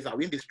do this?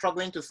 Have you been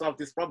struggling to solve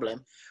this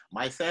problem?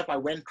 Myself, I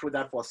went through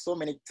that for so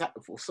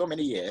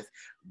many years,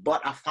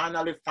 but I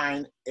finally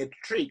find a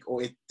trick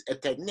or a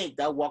technique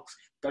that works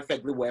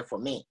perfectly well for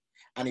me.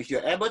 And if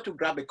you're able to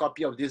grab a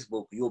copy of this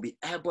book, you'll be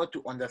able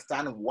to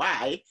understand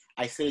why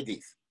I say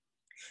this.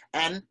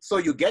 And so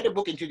you get the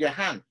book into your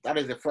hand. That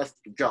is the first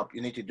job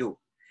you need to do.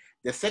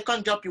 The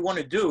second job you want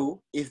to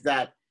do is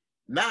that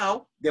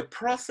now, the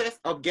process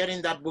of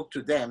getting that book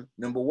to them,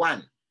 number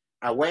 1,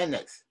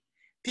 awareness.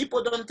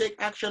 People don't take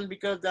action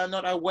because they're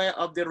not aware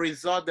of the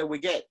result that we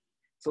get.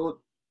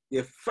 So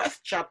the first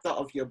chapter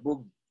of your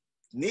book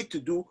need to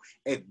do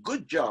a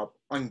good job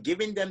on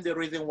giving them the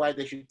reason why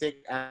they should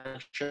take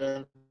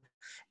action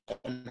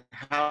and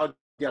how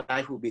their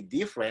life will be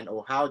different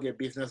or how their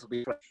business will be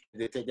different if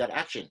they take that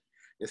action.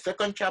 The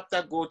second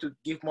chapter go to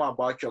give more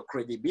about your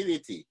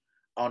credibility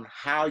on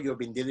how you've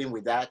been dealing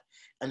with that.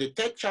 And the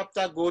third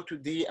chapter go to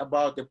deal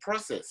about the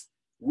process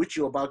which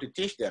you're about to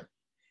teach them.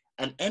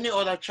 And any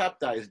other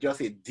chapter is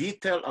just a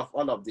detail of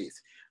all of this.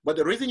 But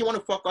the reason you want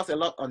to focus a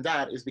lot on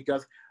that is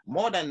because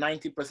more than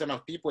 90%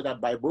 of people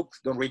that buy books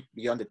don't read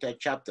beyond the 3rd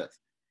chapters.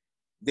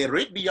 They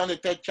read beyond the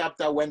 3rd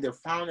chapter when they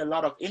found a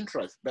lot of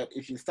interest. But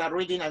if you start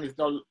reading and it's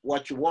not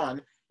what you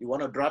want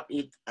to drop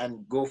it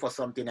and go for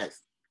something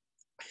else.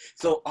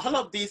 So all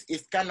of this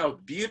is kind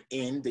of built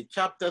in the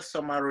chapter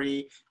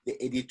summary, the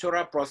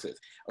editorial process.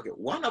 Okay,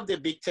 one of the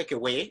big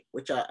takeaway,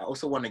 which I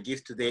also want to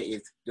give today,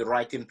 is the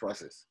writing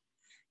process.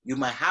 You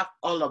might have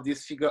all of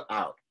this figured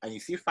out, and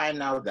you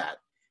find out that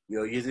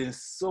you're using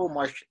so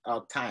much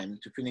time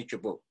to finish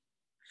your book.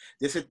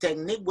 There's a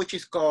technique which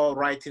is called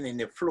writing in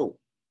the flow.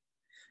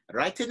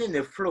 Writing in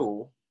the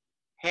flow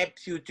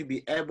helps you to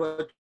be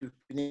able to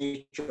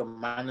finish your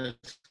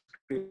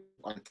manuscript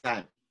on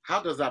time.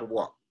 How does that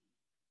work?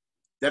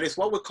 There is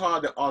what we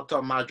call the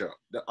author major.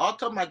 The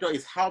author major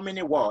is how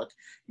many words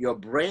your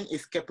brain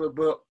is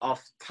capable of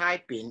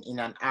typing in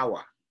an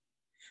hour.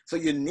 So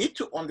you need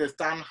to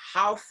understand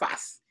how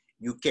fast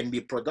you can be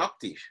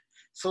productive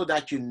so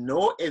that you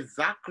know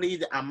exactly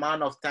the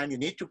amount of time you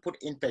need to put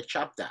in per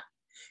chapter.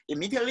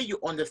 Immediately you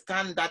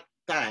understand that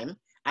time,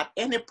 at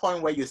any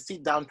point where you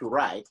sit down to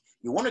write,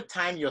 you want to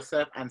time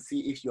yourself and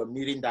see if you're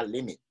meeting that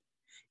limit.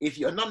 If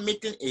you're not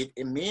meeting it,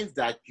 it means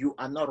that you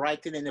are not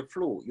writing in the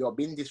flow. You're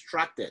being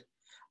distracted.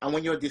 And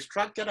when you're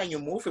distracted and you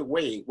move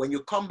away, when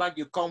you come back,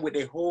 you come with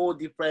a whole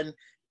different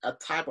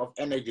type of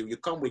energy. You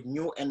come with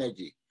new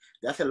energy.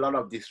 That's a lot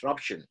of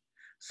disruption.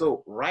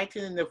 So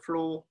writing in the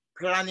flow,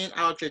 planning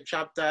out your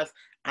chapters,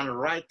 and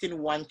writing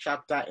one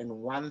chapter in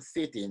one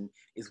sitting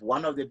is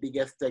one of the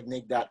biggest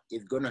techniques that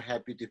is going to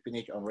help you to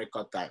finish on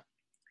record time.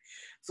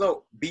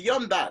 So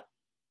beyond that,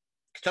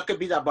 talk a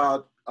bit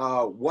about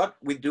what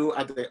we do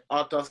at the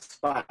author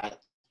spot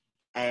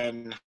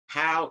and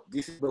how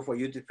this is good for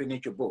you to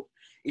finish your book.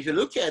 If you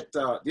look at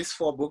these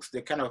 4 books,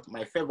 they're kind of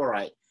my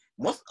favorite.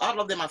 All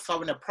of them are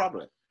solving a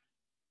problem.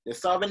 They're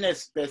solving a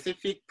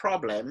specific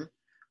problem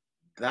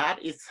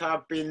that is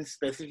helping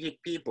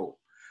specific people.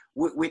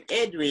 With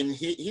Edwin,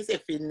 he's a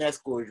fitness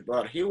coach,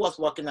 but he was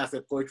working as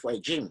a coach for a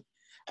gym.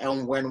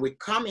 And when we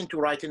come into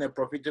writing a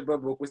profitable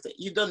book, we say,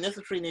 you don't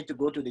necessarily need to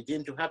go to the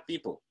gym to help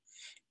people.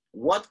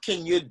 What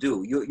can you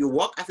do? You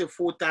work as a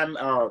full-time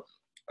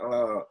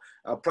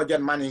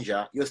project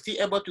manager, you're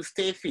still able to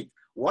stay fit.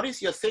 What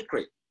is your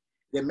secret?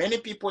 There are many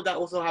people that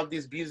also have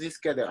this busy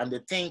schedule and they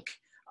think,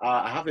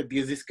 I have a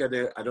busy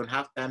schedule, I don't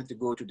have time to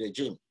go to the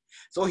gym.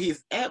 So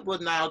he's able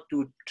now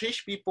to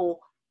teach people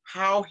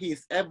how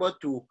he's able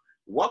to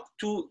work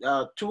two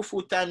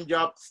full-time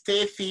jobs,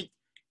 stay fit,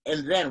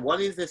 and then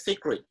what is the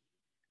secret?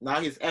 Now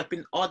he's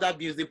helping other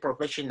beauty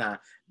professionals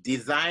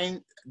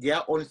design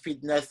their own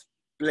fitness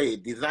play,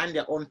 design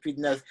their own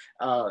fitness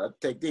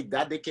technique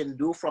that they can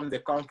do from the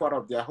comfort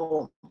of their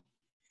home.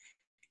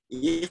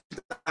 He's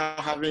now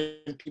having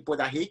people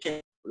that he can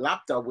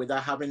laptop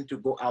without having to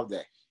go out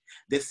there.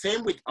 The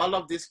same with all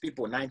of these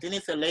people. 19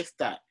 is a late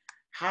start.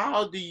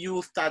 How do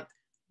you start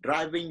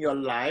driving your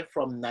life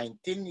from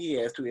 19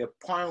 years to a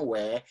point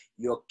where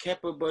you're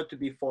capable to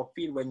be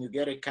fulfilled when you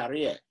get a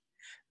career?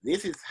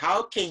 This is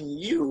how can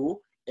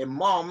you, a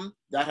mom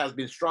that has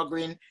been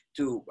struggling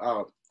to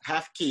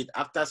have kids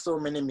after so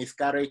many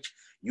miscarriages,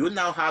 you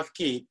now have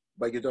kids,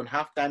 but you don't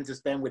have time to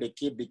spend with a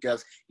kid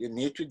because you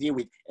need to deal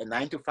with a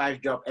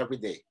 9-to-5 job every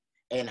day.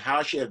 And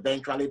how she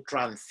eventually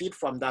transit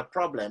from that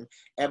problem,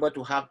 able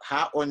to have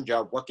her own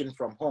job working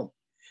from home.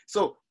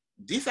 So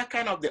these are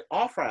kind of the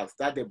offers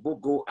that the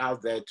book go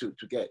out there to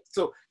get.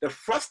 So the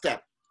first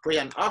step,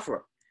 create an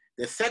offer.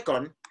 The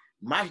second,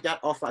 match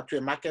that offer to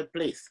a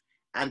marketplace.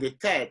 And the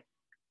third,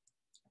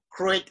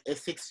 create a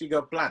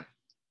 6-figure plan.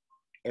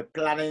 A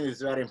planning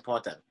is very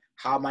important.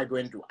 How am I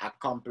going to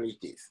accomplish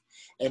this?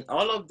 And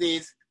all of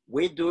this,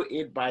 we do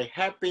it by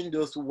helping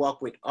those who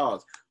work with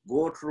us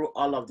go through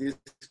all of these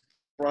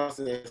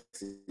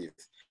processes,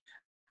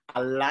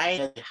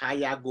 align a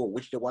higher goal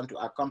which they want to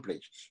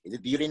accomplish. Is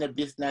it building a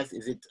business?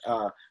 Is it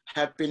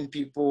helping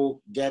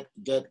people get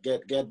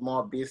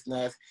more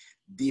business?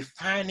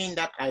 Defining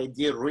that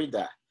ideal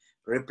reader,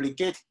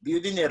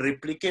 building a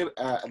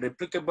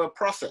replicable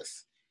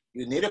process.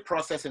 You need a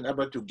process in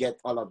order to get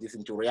all of this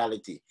into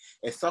reality.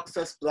 A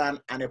success plan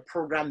and a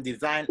program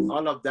design,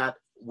 all of that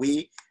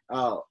we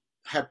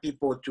help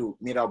people to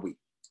meet up with.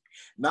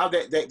 Now,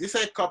 these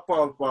are a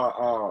couple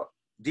of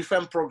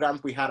different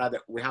programs we have at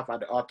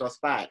the Author's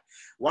Pad.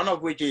 One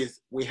of which is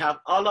we have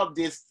all of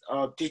this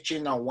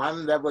teaching on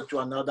one level to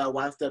another,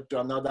 one step to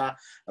another,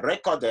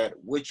 recorded,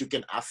 which you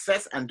can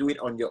access and do it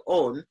on your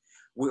own.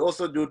 We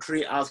also do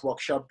 3-hour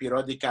workshop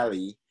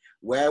periodically,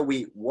 where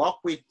we work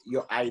with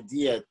your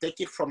idea, take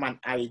it from an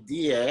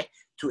idea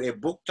to a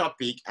book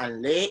topic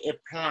and lay a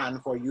plan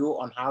for you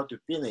on how to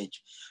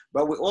finish.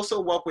 But we also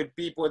work with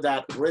people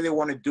that really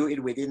want to do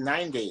it within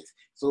 9 days.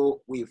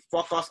 So we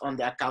focus on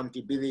the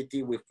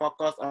accountability, we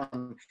focus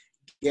on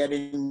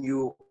getting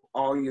you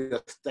all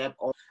your steps,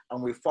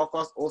 and we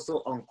focus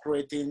also on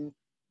creating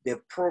the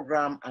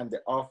program and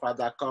the offer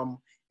that come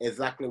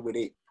exactly with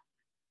it.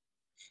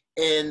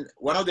 And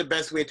one of the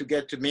best way to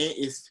get to me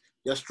is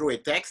just through a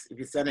text. If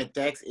you send a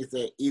text, it's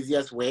the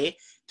easiest way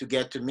to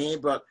get to me,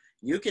 but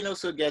you can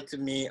also get to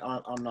me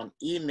on an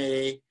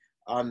email,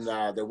 on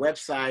the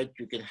website.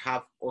 You can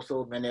have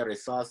also many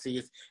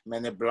resources,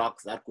 many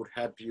blogs that could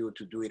help you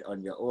to do it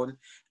on your own.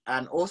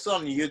 And also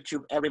on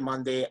YouTube, every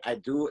Monday, I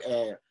do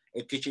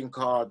a teaching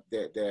called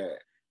the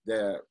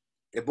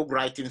book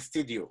writing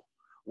studio,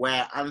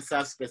 where I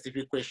answer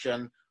specific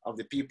questions of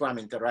the people I'm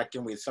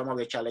interacting with, some of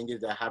the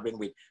challenges they're having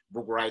with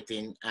book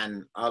writing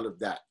and all of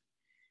that.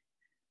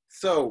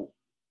 So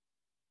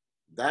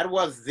that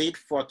was it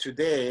for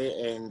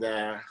today, and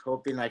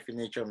hoping I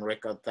finish on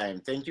record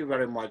time. Thank you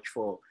very much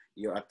for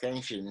your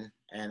attention,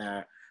 and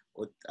I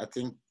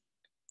think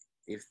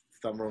it's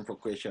some room for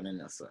questioning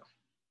also.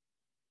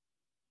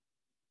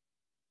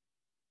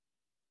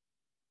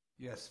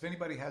 Yes, if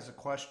anybody has a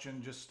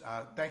question, just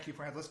thank you,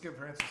 Francis. Let's give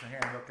Francis a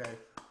hand. Okay,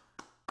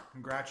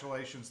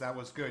 congratulations, that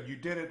was good. You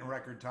did it in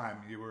record time.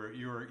 You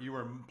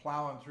were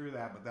plowing through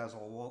that, but that's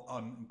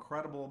an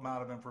incredible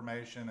amount of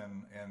information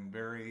and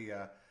very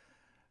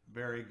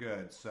very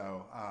good.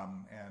 So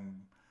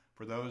and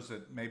for those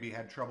that maybe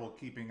had trouble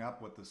keeping up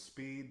with the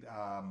speed,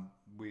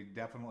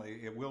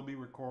 it will be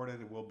recorded.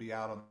 It will be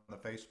out on the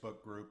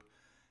Facebook group,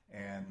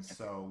 and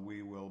so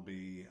we will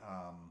be.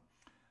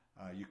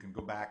 You can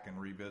go back and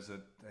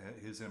revisit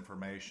his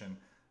information.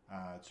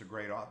 It's a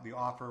great. The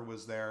offer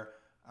was there.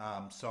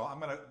 So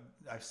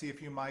I see a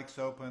few mics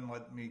open.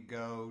 Let me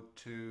go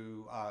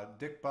to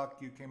Dick Buck.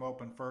 You came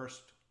open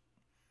first.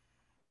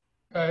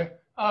 Okay.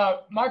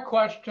 My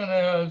question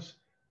is,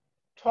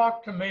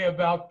 talk to me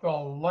about the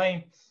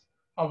length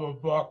of a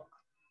book,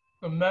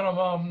 the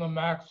minimum, the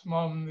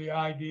maximum, the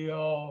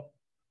ideal,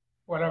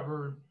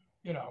 whatever,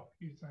 you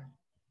think.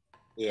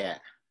 Yeah.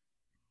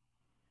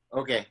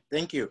 Okay,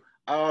 thank you.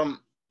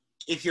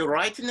 If you're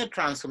writing a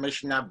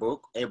transformational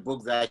book, a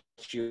book that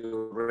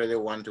you really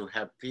want to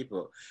help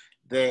people,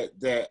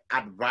 the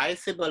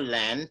advisable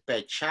length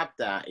per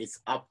chapter is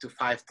up to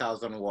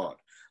 5,000 words,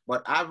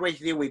 but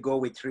averagely we go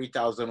with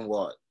 3,000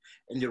 words.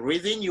 And the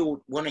reason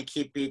you want to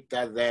keep it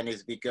that then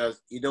is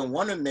because you don't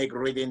want to make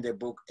reading the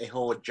book a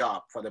whole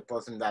job for the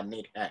person that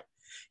need help.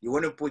 You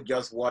want to put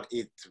just what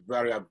is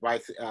very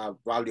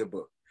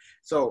valuable.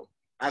 So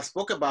I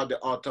spoke about the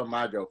author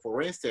module.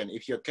 For instance,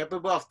 if you're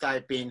capable of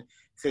typing,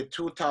 say,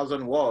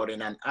 2,000 words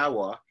in an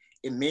hour,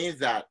 it means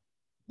that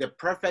the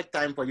perfect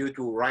time for you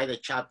to write a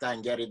chapter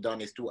and get it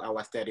done is 2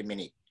 hours, 30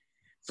 minutes.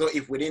 So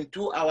if within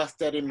 2 hours,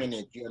 30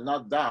 minutes, you're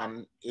not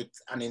done,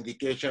 it's an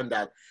indication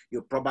that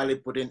you're probably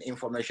putting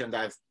information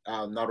that's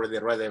not really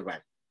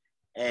relevant.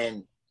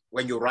 And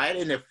when you write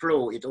in a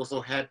flow, it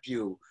also helps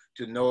you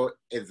to know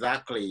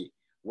exactly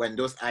when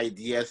those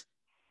ideas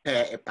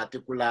per a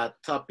particular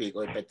topic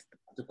or a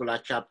particular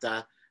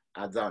chapter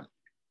are done.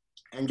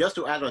 And just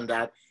to add on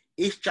that,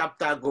 each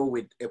chapter go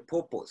with a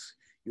purpose.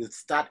 You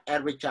start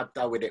every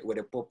chapter with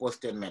a purpose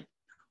statement.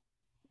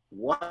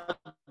 What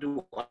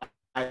do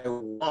I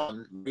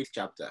want this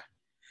chapter?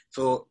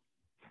 So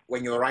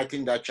when you're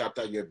writing that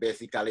chapter, you're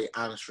basically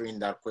answering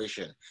that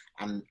question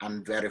and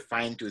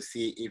verifying to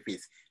see if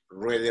it's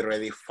really,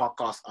 really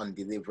focused on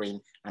delivering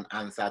an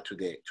answer to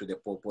the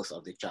purpose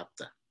of the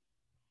chapter.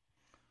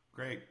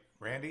 Great.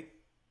 Randy?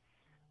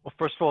 Well,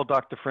 first of all,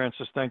 Dr.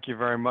 Francis, thank you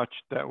very much.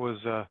 That was,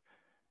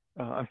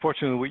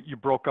 unfortunately, you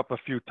broke up a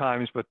few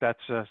times, but that's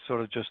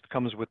sort of just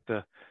comes with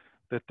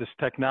this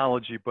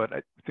technology, but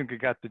I think I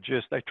got the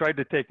gist. I tried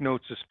to take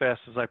notes as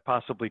fast as I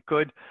possibly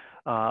could.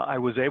 I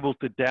was able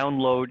to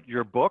download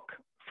your book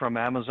from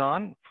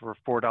Amazon for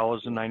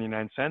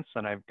 $4.99,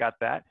 and I've got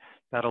that.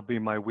 That'll be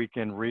my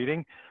weekend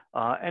reading.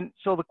 And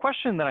so the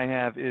question that I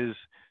have is,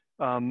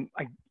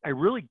 I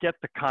really get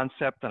the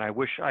concept, and I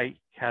wish I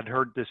had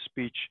heard this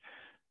speech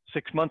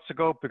 6 months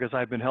ago, because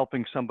I've been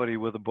helping somebody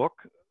with a book,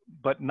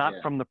 but not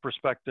from the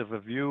perspective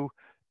of you.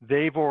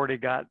 They've already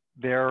got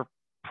their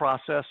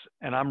process,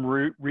 and I'm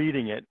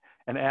reading it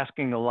and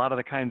asking a lot of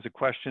the kinds of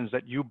questions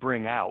that you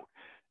bring out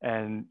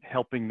and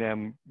helping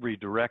them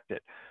redirect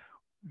it.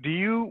 Do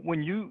you,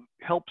 when you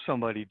help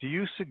somebody, do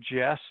you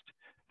suggest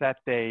that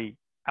they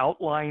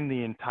outline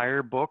the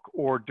entire book,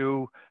 or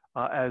do,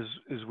 as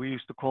we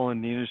used to call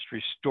in the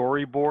industry,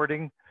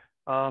 storyboarding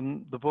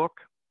the book?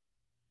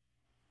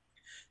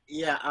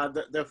 Yeah,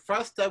 the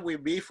first step will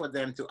be for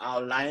them to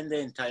outline the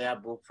entire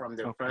book from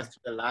the first to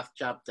the last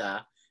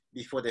chapter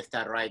before they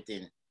start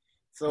writing.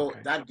 So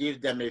that gives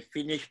them a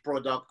finished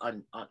product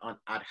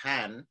at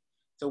hand.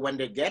 So when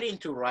they get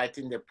into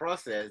writing the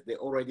process, they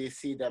already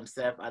see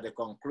themselves at the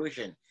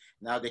conclusion.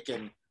 Now they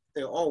can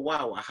say, oh,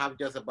 wow, I have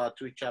just about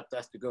 2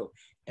 chapters to go.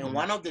 And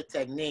one of the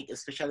techniques,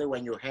 especially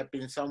when you're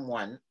helping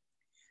someone,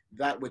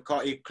 that we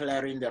call it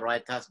clearing the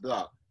writer's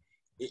block.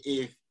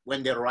 If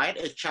when they write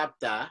a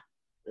chapter,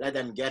 let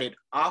them get it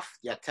off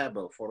their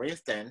table. For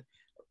instance,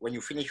 when you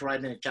finish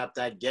writing a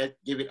chapter, give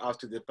it off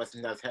to the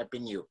person that's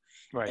helping you.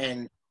 Right.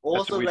 And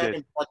also very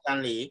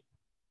importantly,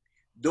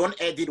 don't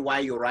edit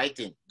while you're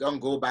writing. Don't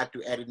go back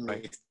to edit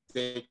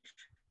mistakes.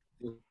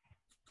 The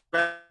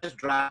first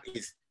draft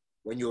is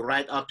when you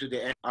write up to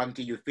the end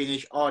until you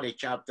finish all the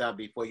chapter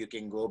before you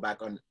can go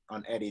back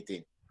on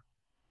editing.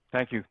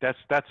 Thank you.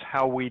 That's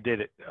how we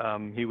did it.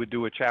 He would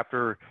do a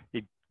chapter,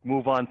 he'd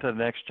move on to the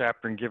next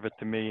chapter and give it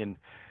to me, and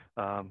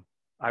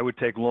I would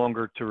take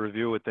longer to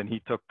review it than he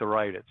took to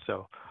write it.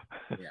 So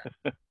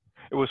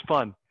it was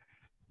fun.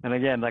 And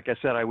again, like I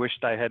said, I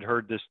wished I had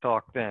heard this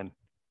talk then,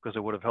 because it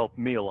would have helped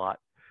me a lot.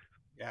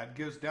 Yeah, it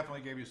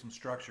definitely gave you some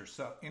structure.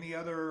 So any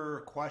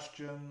other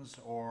questions,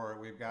 or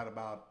we've got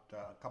about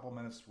a couple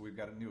minutes. We've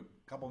got a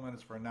couple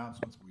minutes for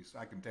announcements.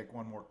 I can take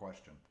one more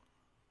question.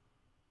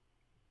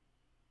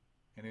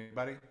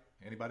 Anybody?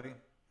 Anybody?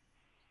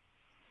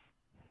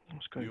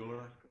 That's good.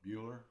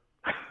 Bueller?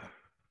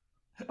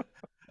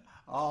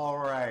 All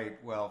right.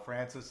 Well,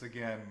 Francis,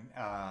 again,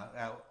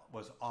 that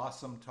was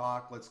awesome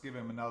talk. Let's give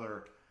him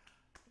another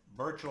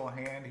virtual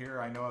hand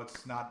here. I know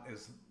it's not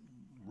as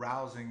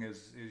rousing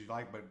as you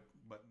like, but